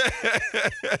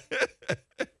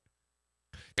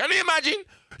 Can you imagine?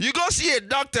 You go see a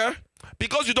doctor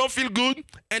because you don't feel good,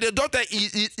 and the doctor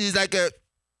is like a,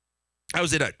 how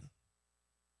say that?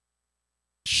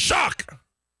 Shock.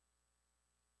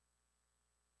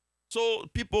 So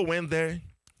people went there,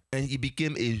 and it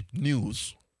became a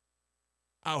news.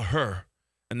 How her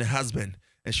and the husband,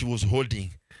 and she was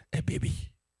holding a baby.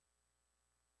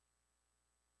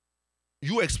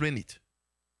 You explain it.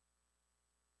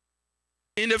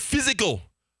 In the physical,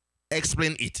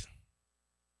 explain it.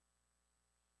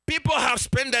 People have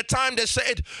spent their time, they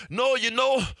said, no, you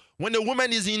know, when a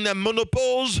woman is in a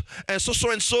menopause and so,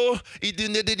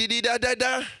 it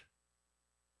da.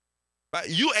 But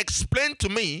you explain to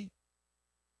me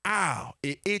how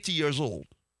a 80 years old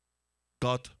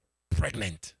got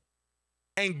pregnant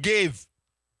and gave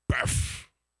birth.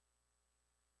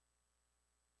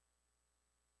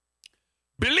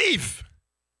 Believe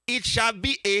it shall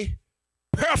be a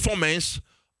performance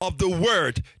of the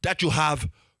word that you have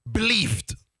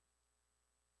believed.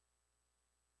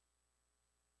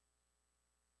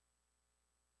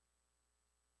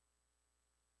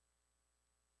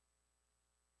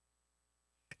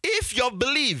 If your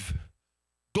belief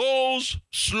goes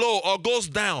slow or goes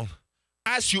down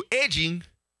as you're aging,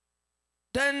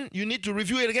 then you need to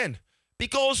review it again.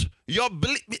 Because your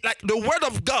belief, like the word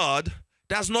of God,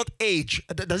 does not age.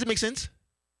 Does it make sense?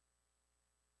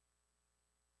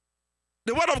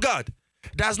 The word of God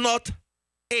does not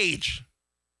age.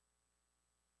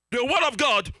 The word of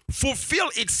God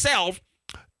fulfills itself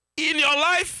in your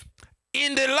life,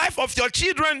 in the life of your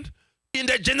children, in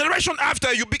the generation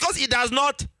after you, because it does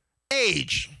not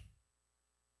age.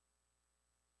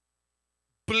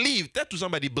 Believe. Tell to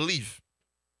somebody, believe.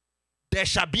 There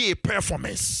shall be a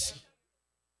performance.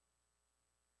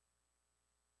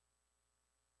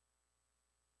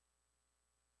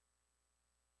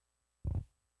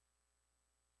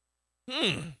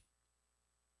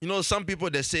 You know, some people,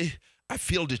 they say, I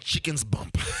feel the chicken's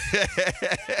bump.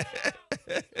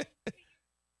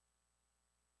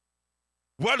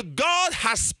 What God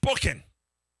has spoken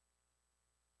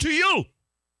to you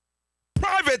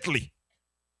privately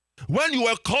when you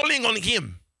were calling on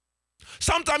him.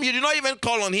 Sometimes you did not even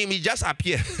call on him, he just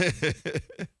appeared.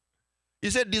 He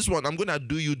said, this one, I'm going to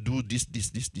do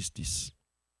this.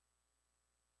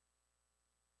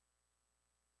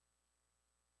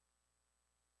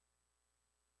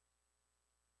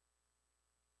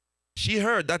 She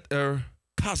heard that her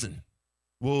cousin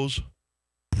was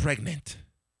pregnant.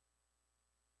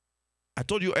 I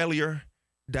told you earlier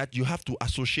that you have to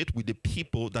associate with the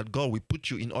people that God will put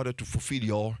you in order to fulfill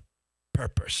your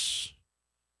purpose.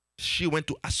 She went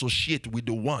to associate with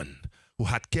the one who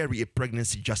had carried a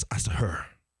pregnancy just as her.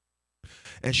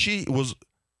 And she was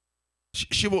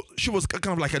kind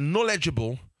of like a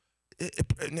knowledgeable.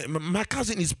 My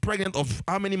cousin is pregnant of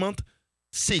how many months?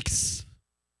 6.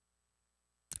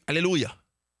 Hallelujah.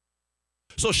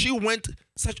 So she went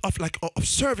such of like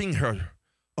observing her,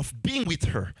 of being with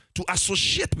her, to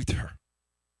associate with her.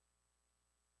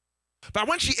 But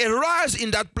when she arrives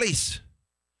in that place,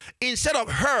 instead of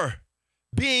her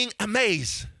being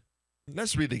amazed,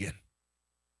 let's read again.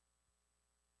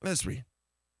 Let's read.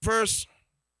 Verse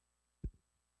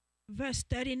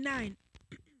 39.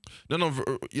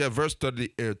 Verse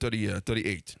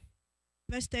 38.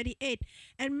 Verse 38.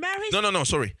 And Mary.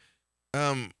 Sorry.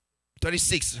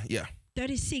 36, yeah.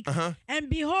 36. And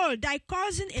behold, thy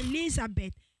cousin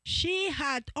Elizabeth, she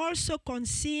had also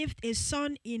conceived a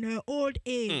son in her old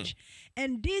age.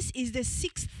 And this is the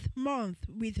 6th month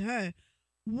with her,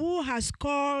 who was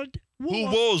called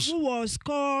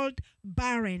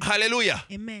barren. Hallelujah.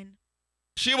 Amen.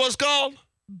 She was called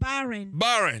barren.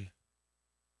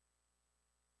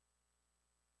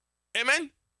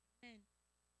 Amen.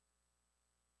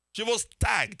 She was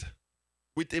tagged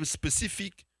with a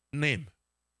specific name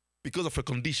because of her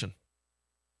condition.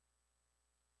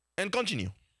 And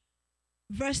continue.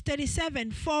 Verse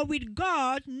 37. For with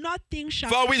God nothing shall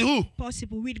For with who?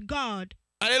 Possible. With God.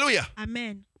 Hallelujah.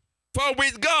 Amen. For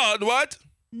with God what?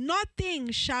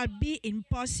 Nothing shall be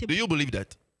impossible. Do you believe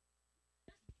that?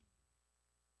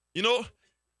 You know,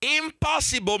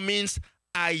 impossible means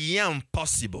I am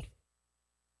possible.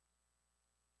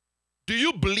 Do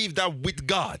you believe that with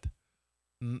God,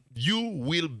 you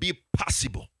will be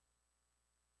possible?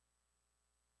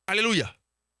 Hallelujah.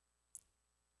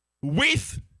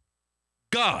 With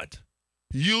God,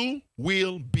 you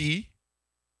will be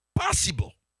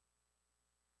possible.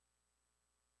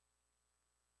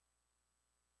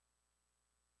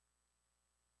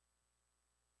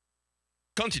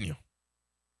 Continue.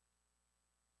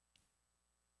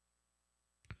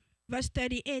 Verse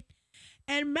 38.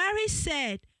 And Mary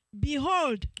said,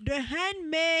 Behold, the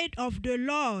handmaid of the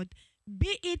Lord,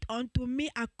 be it unto me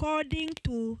according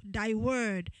to thy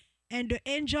word. And the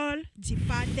angel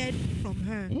departed from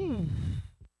her. Ooh.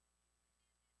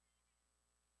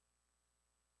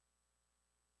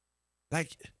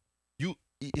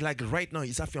 Like right now,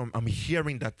 it's after I'm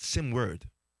hearing that same word.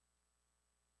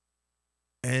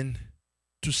 And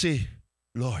to say,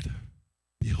 Lord,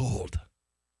 behold,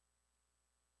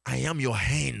 I am your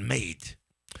handmaid.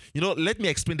 You know, let me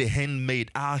explain the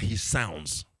handmaid, how he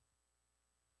sounds.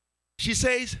 She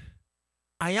says,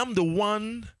 I am the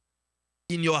one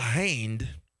in your hand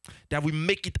that will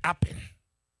make it happen.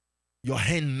 Your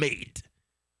handmaid.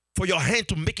 For your hand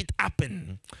to make it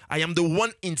happen, I am the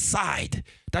one inside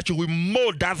that you will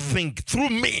mold that thing through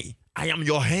me. I am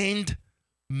your handmaid.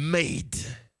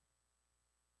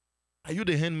 Are you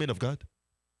the handmaid of God?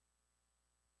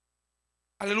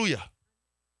 Hallelujah.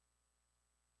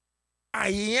 I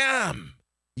am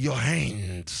your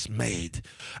handmaid.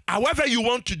 However you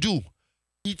want to do,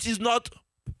 it is not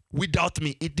without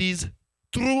me. It is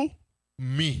through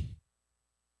me.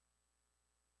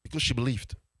 Because she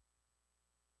believed.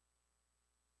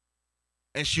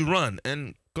 And she ran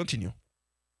and continue.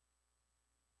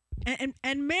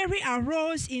 And Mary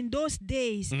arose in those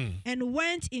days and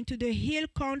went into the hill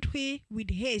country with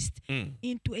haste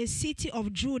into a city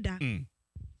of Judah.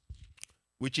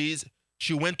 Which is,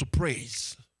 she went to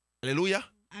praise. Hallelujah.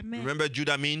 Amen. Remember,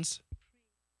 Judah means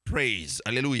praise.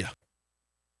 Hallelujah.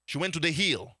 She went to the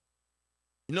hill.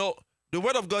 You know, the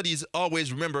word of God is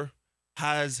always, remember,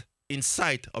 has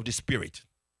insight of the spirit.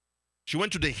 She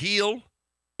went to the hill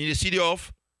in the city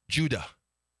of Judah.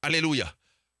 Hallelujah.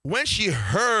 When she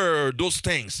heard those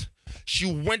things, she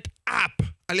went up.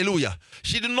 Hallelujah.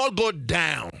 She did not go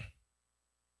down.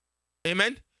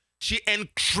 Amen. She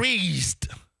increased.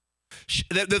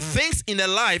 The things in her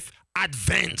life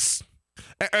advanced.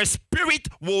 Her spirit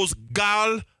was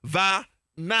galvanized.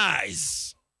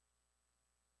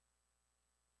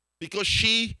 Because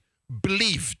she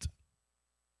believed.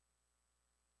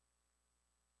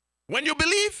 When you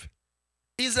believe,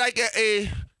 it's like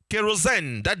a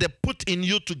kerosene that they put in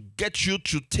you to get you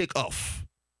to take off.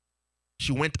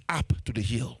 She went up to the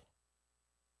hill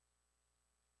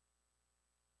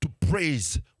to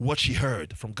praise what she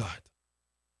heard from God.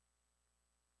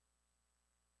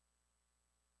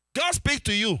 God speaks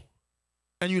to you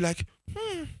and you're like,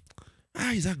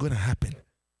 how is that going to happen?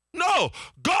 No,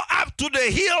 go up to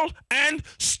the hill and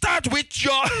start with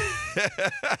your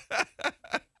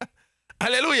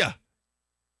hallelujah.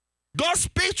 God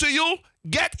speaks to you,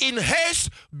 get in haste,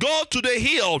 go to the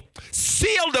hill,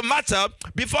 seal the matter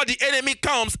before the enemy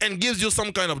comes and gives you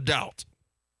some kind of doubt.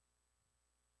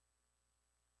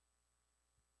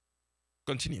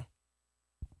 Continue.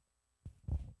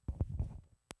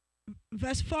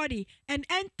 Verse 40, and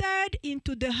entered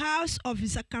into the house of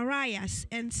Zacharias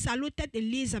and saluted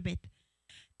Elizabeth.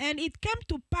 And it came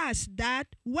to pass that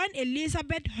when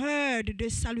Elizabeth heard the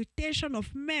salutation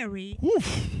of Mary,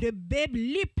 the babe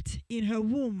leaped in her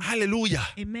womb. Hallelujah.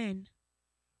 Amen.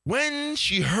 When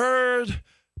she heard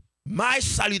my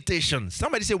salutation.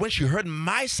 Somebody say, when she heard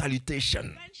my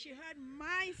salutation. When she heard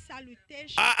my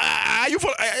salutation.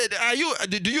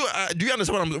 Do you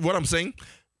understand what I'm saying?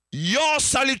 Your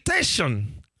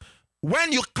salutation,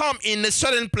 when you come in a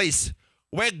certain place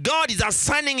where God is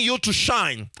assigning you to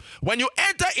shine, when you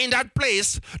enter in that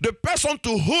place, the person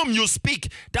to whom you speak,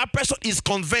 that person is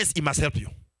convinced he must help you.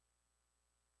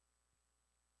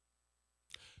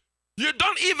 You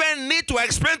don't even need to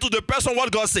explain to the person what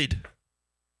God said.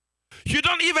 You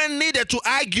don't even need to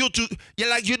argue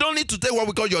you don't need to take what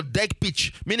we call your deck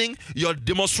pitch, meaning your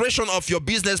demonstration of your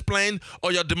business plan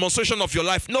or your demonstration of your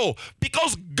life. No,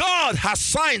 because God has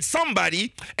signed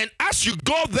somebody, and as you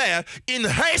go there in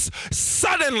haste,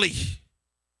 suddenly.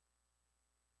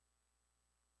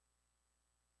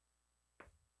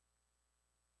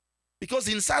 Because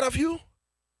inside of you,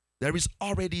 there is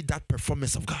already that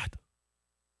performance of God.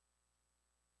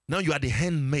 Now you are the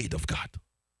handmaid of God.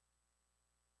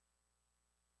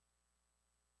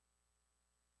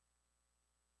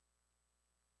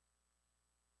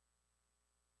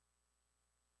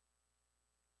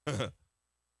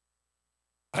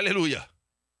 Hallelujah.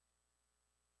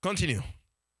 Continue.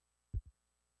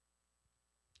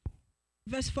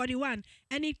 Verse 41,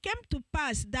 and it came to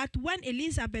pass that when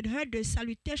Elizabeth heard the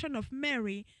salutation of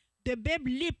Mary, the babe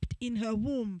leaped in her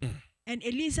womb, and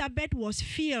Elizabeth was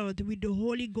filled with the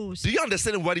Holy Ghost. Do you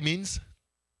understand what it means?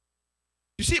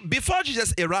 You see, before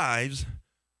Jesus arrives,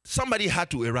 somebody had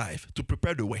to arrive to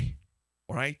prepare the way.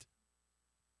 All right?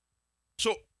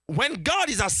 So when God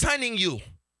is assigning you,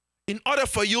 in order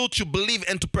for you to believe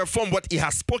and to perform what he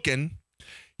has spoken,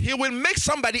 he will make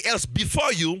somebody else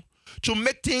before you to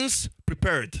make things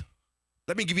prepared.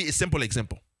 Let me give you a simple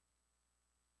example.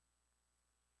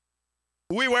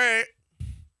 We were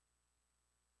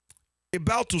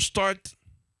about to start,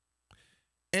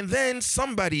 and then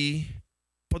somebody,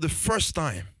 for the first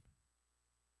time,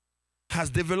 has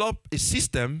developed a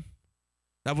system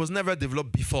that was never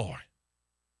developed before.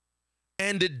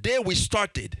 And the day we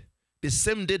started, the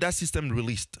same day that system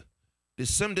released, the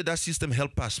same day that system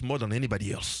helped us more than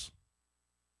anybody else.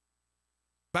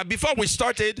 But before we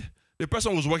started, the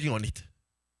person was working on it.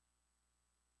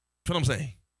 You know what I'm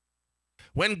saying?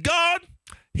 When God,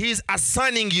 he's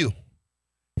assigning you,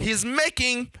 he's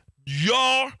making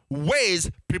your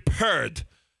ways prepared.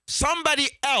 Somebody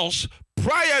else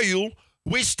prior you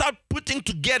will start putting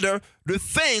together the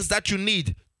things that you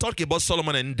need. Talk about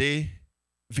Solomon and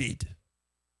David.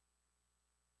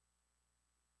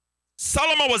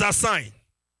 Solomon was assigned,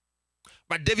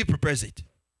 but David prepares it.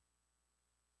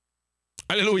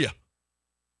 Hallelujah.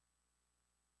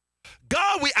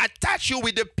 God will attach you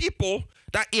with the people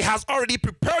that he has already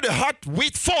prepared the heart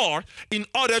with for in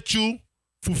order to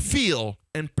fulfill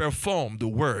and perform the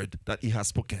word that he has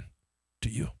spoken to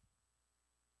you.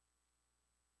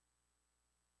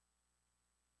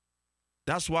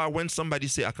 That's why when somebody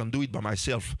say, I can do it by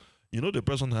myself, you know the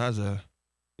person has a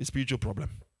spiritual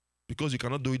problem. Because you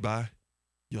cannot do it by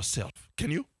yourself.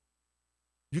 Can you?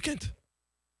 You can't.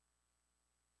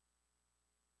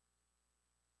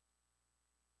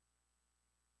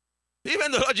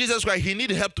 Even the Lord Jesus Christ, he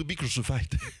needed help to be crucified.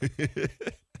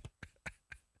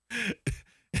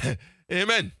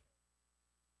 Amen.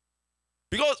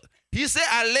 Because he said,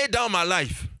 I lay down my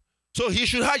life. So he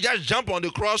should have just jumped on the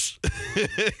cross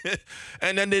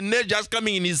and then the nail just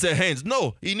coming in his hands.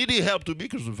 No, he needed help to be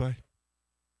crucified.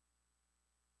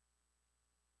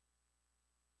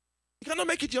 You cannot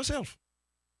make it yourself.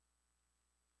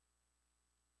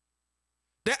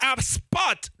 There are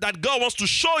spots that God wants to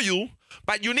show you,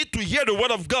 but you need to hear the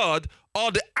word of God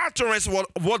or the utterance of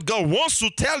what God wants to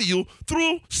tell you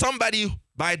through somebody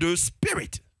by the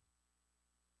Spirit.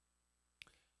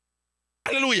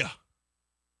 Hallelujah.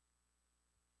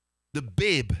 The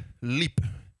babe leaped.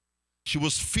 She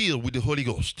was filled with the Holy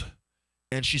Ghost.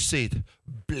 And she said,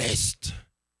 blessed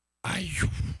are you.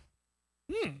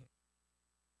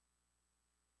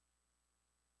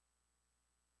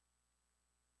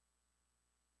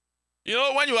 You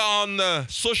know, when you are on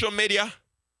social media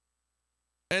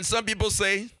and some people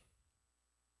say,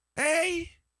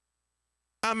 hey,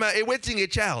 I'm awaiting a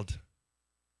child.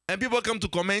 And people come to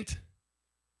comment,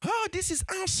 oh, this is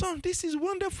awesome. This is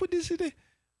wonderful. This is it.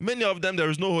 Many of them, there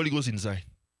is no Holy Ghost inside.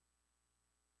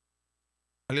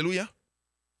 Hallelujah.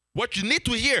 What you need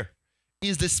to hear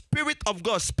is the Spirit of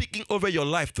God speaking over your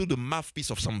life through the mouthpiece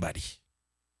of somebody.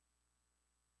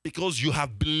 Because you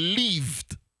have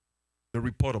believed the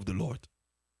report of the Lord.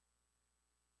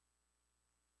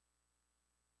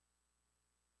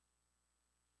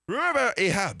 Remember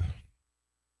Ahab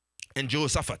and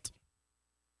Jehoshaphat.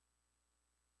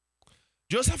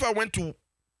 Jehoshaphat went to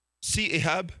see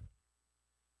Ahab,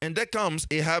 and there comes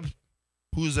Ahab,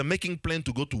 who is making plan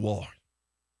to go to war.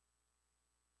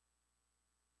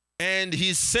 And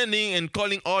he's sending and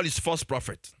calling all his false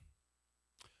prophets.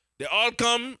 They all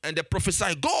come and they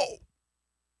prophesy, go,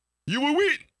 you will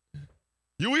win,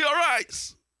 you will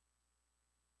arise.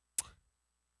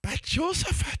 But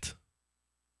Jehoshaphat,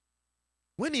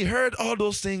 when he heard all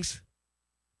those things,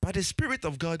 by the Spirit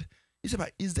of God, he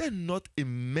said, is there not a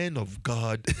man of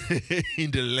God in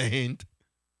the land?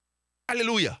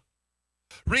 Hallelujah.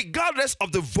 Regardless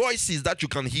of the voices that you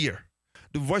can hear,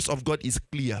 the voice of God is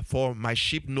clear. For my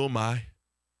sheep know my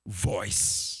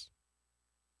voice.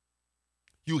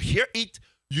 You hear it,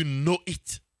 you know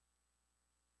it.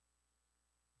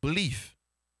 Believe,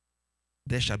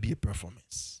 there shall be a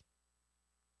performance.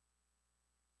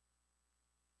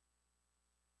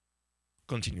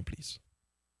 Continue, please.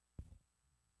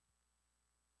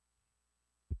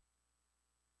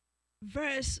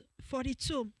 Verse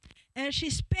 42. And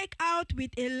she spake out with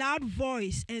a loud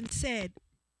voice and said,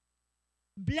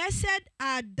 Blessed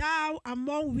art thou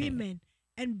among women,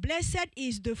 and blessed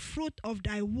is the fruit of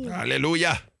thy womb.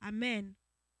 Hallelujah. Amen.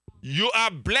 You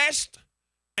are blessed,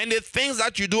 and the things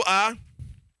that you do are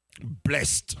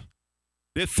blessed.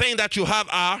 The things that you have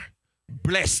are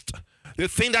blessed. The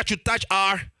things that you touch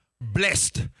are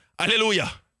blessed.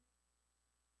 Hallelujah.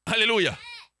 Hallelujah.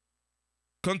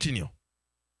 Continue.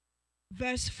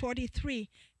 Verse 43.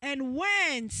 And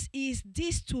whence is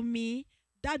this to me,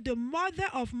 that the mother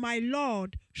of my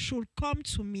Lord should come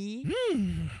to me?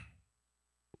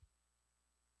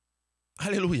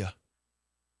 Hallelujah.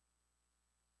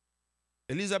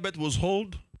 Elizabeth was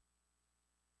old.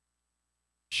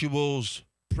 She was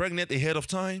pregnant ahead of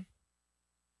time.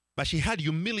 But she had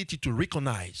humility to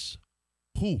recognize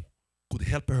who could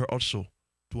help her also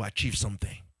to achieve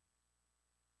something.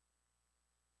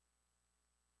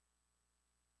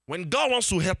 When God wants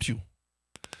to help you,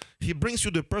 He brings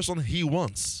you the person He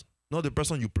wants, not the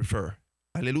person you prefer.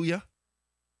 Hallelujah.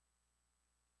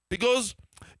 Because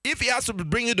if He has to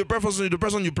bring you the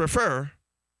person you prefer,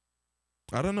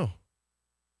 I don't know.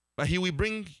 But He will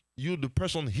bring you the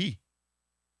person He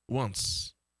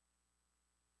wants.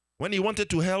 When He wanted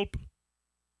to help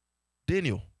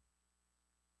Daniel,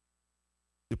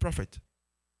 the prophet,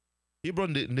 He brought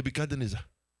Nebuchadnezzar.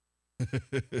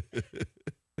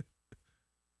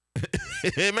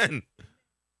 Amen.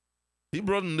 He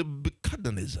brought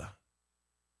Nebuchadnezzar.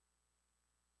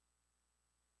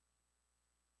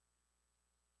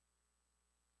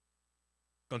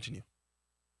 Continue.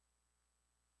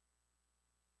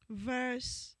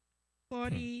 Verse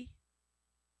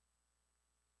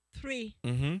 43,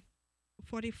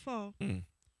 44.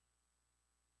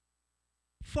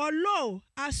 For lo,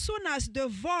 as soon as the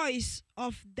voice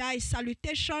of thy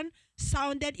salutation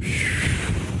sounded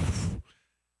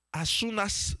as soon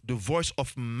as the voice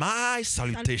of my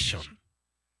salutation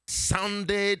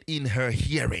sounded in her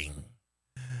hearing,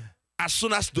 as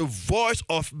soon as the voice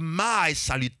of my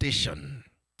salutation,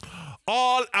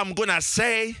 all I'm going to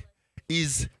say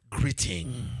is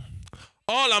greeting.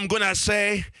 All I'm going to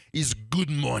say is good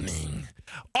morning.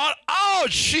 Oh,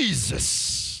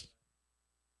 Jesus.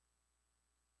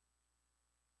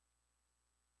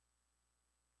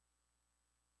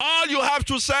 All you have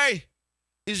to say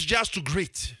is just to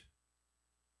greet.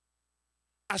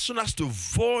 As soon as the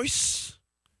voice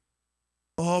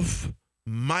of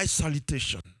my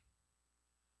salutation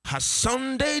has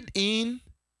sounded in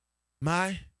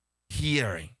my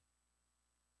hearing,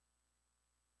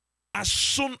 as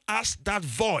soon as that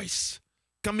voice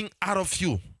coming out of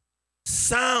you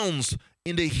sounds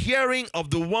in the hearing of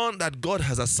the one that God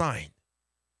has assigned.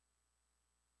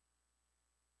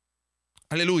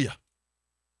 Hallelujah.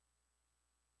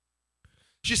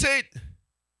 She said,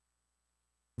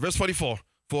 verse 44,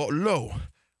 for lo,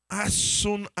 as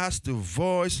soon as the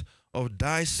voice of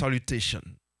thy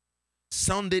salutation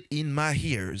sounded in my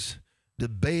ears, the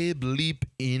babe leaped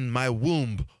in my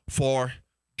womb for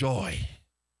joy.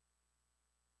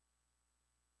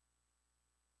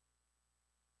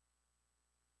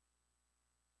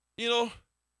 You know,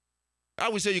 I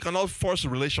would say you cannot force a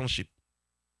relationship.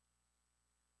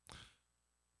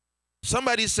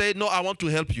 Somebody said, no, I want to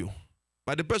help you.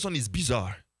 But the person is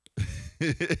bizarre.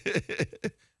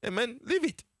 Amen. Leave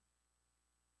it.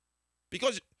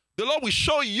 Because the Lord will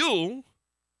show you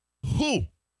who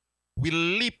will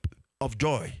leap of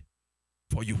joy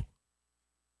for you.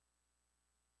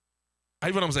 Are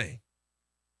you what I'm saying?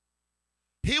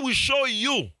 He will show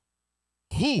you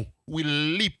who will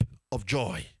leap of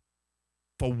joy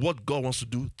for what God wants to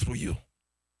do through you.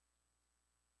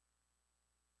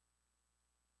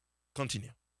 Continue.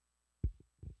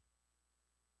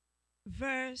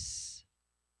 Verse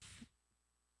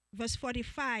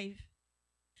 45.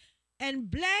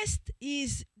 And blessed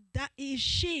is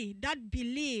she that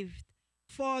believed,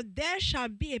 for there shall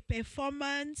be a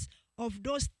performance of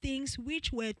those things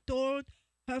which were told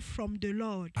her from the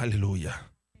Lord. Hallelujah.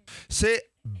 Say,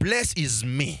 blessed is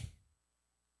me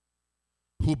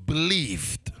who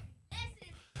believed,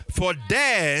 for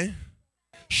there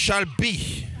shall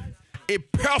be a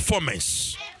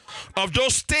performance of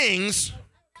those things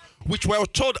which were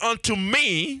told unto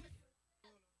me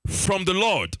from the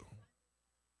Lord.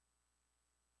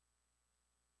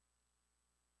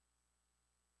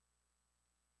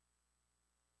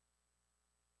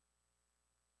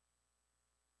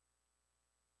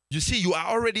 You see, you are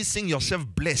already seeing yourself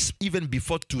blessed even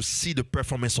before to see the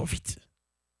performance of it.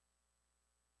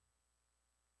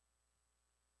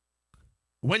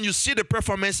 When you see the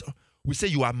performance, we say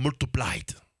you are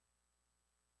multiplied.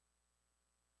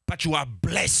 But you are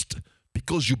blessed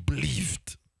because you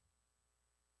believed.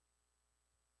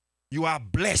 You are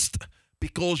blessed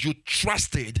because you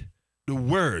trusted the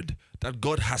word that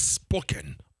God has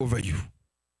spoken over you.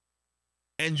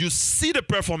 And you see the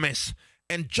performance.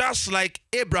 And just like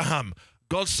Abraham,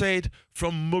 God said,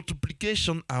 from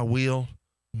multiplication I will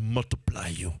multiply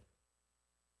you.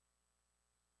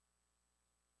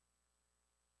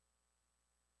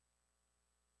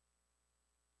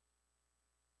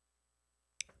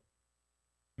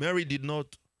 Mary did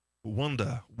not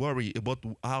worry about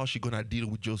how she's going to deal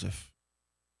with Joseph.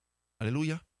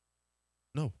 Hallelujah.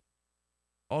 No.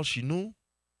 All she knew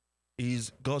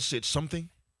is God said something.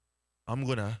 I'm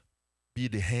going to be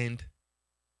the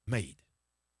handmaid.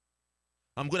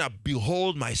 I'm going to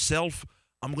behold myself.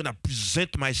 I'm going to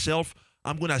present myself.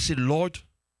 I'm going to say, Lord,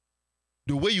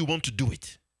 the way you want to do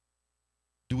it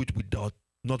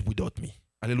not without me.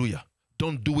 Hallelujah.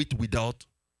 Don't do it without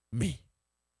me.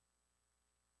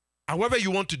 However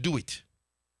you want to do it,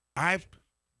 I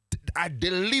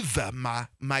deliver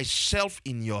myself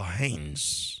in your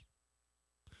hands.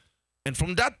 And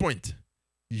from that point,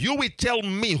 you will tell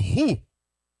me who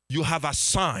you have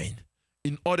assigned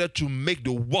in order to make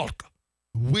the work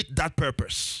with that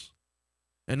purpose.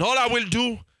 And all I will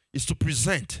do is to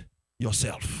present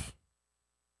yourself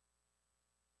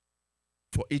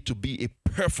for it to be a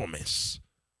performance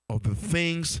of the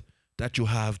things that you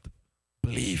have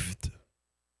believed.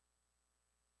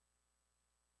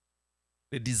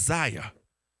 The desire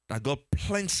that God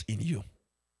plants in you,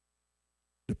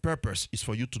 the purpose is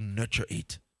for you to nurture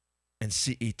it and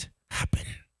see it happen.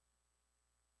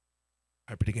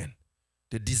 I repeat again.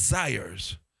 The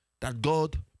desires that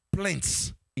God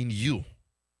plants in you,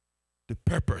 the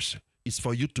purpose is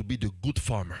for you to be the good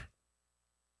farmer,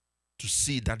 to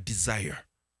see that desire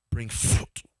bring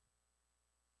fruit.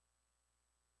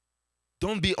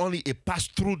 Don't be only a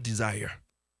pass-through desire.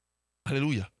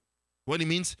 Hallelujah. What it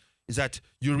means is that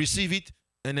you receive it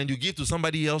and then you give to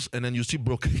somebody else and then you still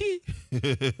broke.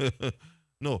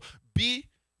 No, be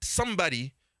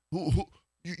somebody who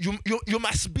you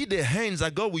must be the hands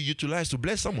that God will utilize to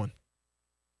bless someone.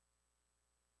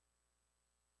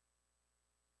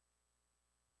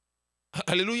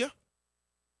 Hallelujah.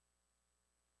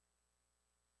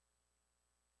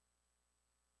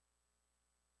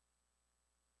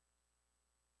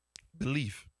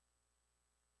 Believe.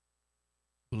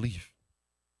 Believe.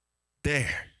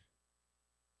 There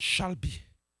shall be,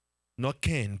 nor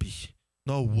can be,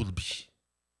 nor will be,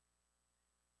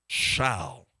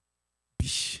 shall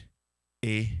be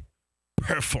a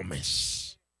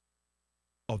performance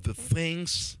of the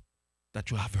things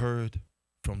that you have heard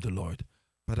from the Lord.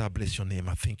 Father, I bless your name.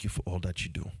 I thank you for all that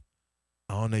you do.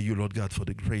 I honor you, Lord God, for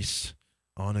the grace.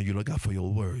 I honor you, Lord God, for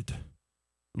your word.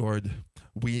 Lord,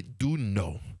 we do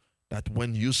know that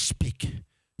when you speak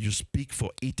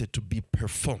for it to be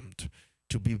performed,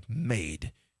 to be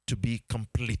made, to be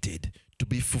completed, to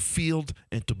be fulfilled,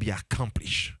 and to be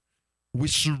accomplished. We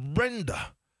surrender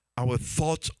our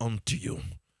thoughts unto you.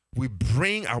 We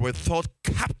bring our thought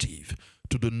captive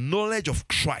to the knowledge of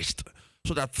Christ,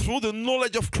 so that through the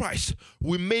knowledge of Christ,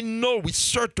 we may know with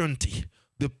certainty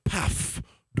the path,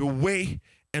 the way,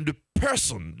 and the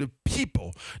person, the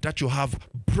people that you have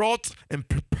brought and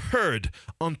prepared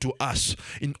unto us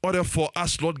in order for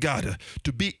us, Lord God,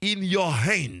 to be in your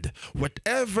hand.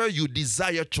 Whatever you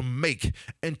desire to make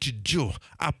and to do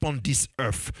upon this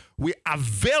earth, we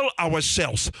avail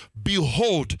ourselves.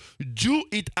 Behold, do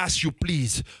it as you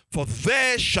please, for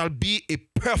there shall be a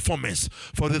performance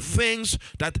for the things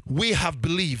that we have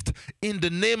believed. In the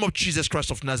name of Jesus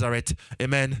Christ of Nazareth,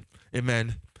 amen,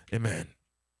 amen, amen.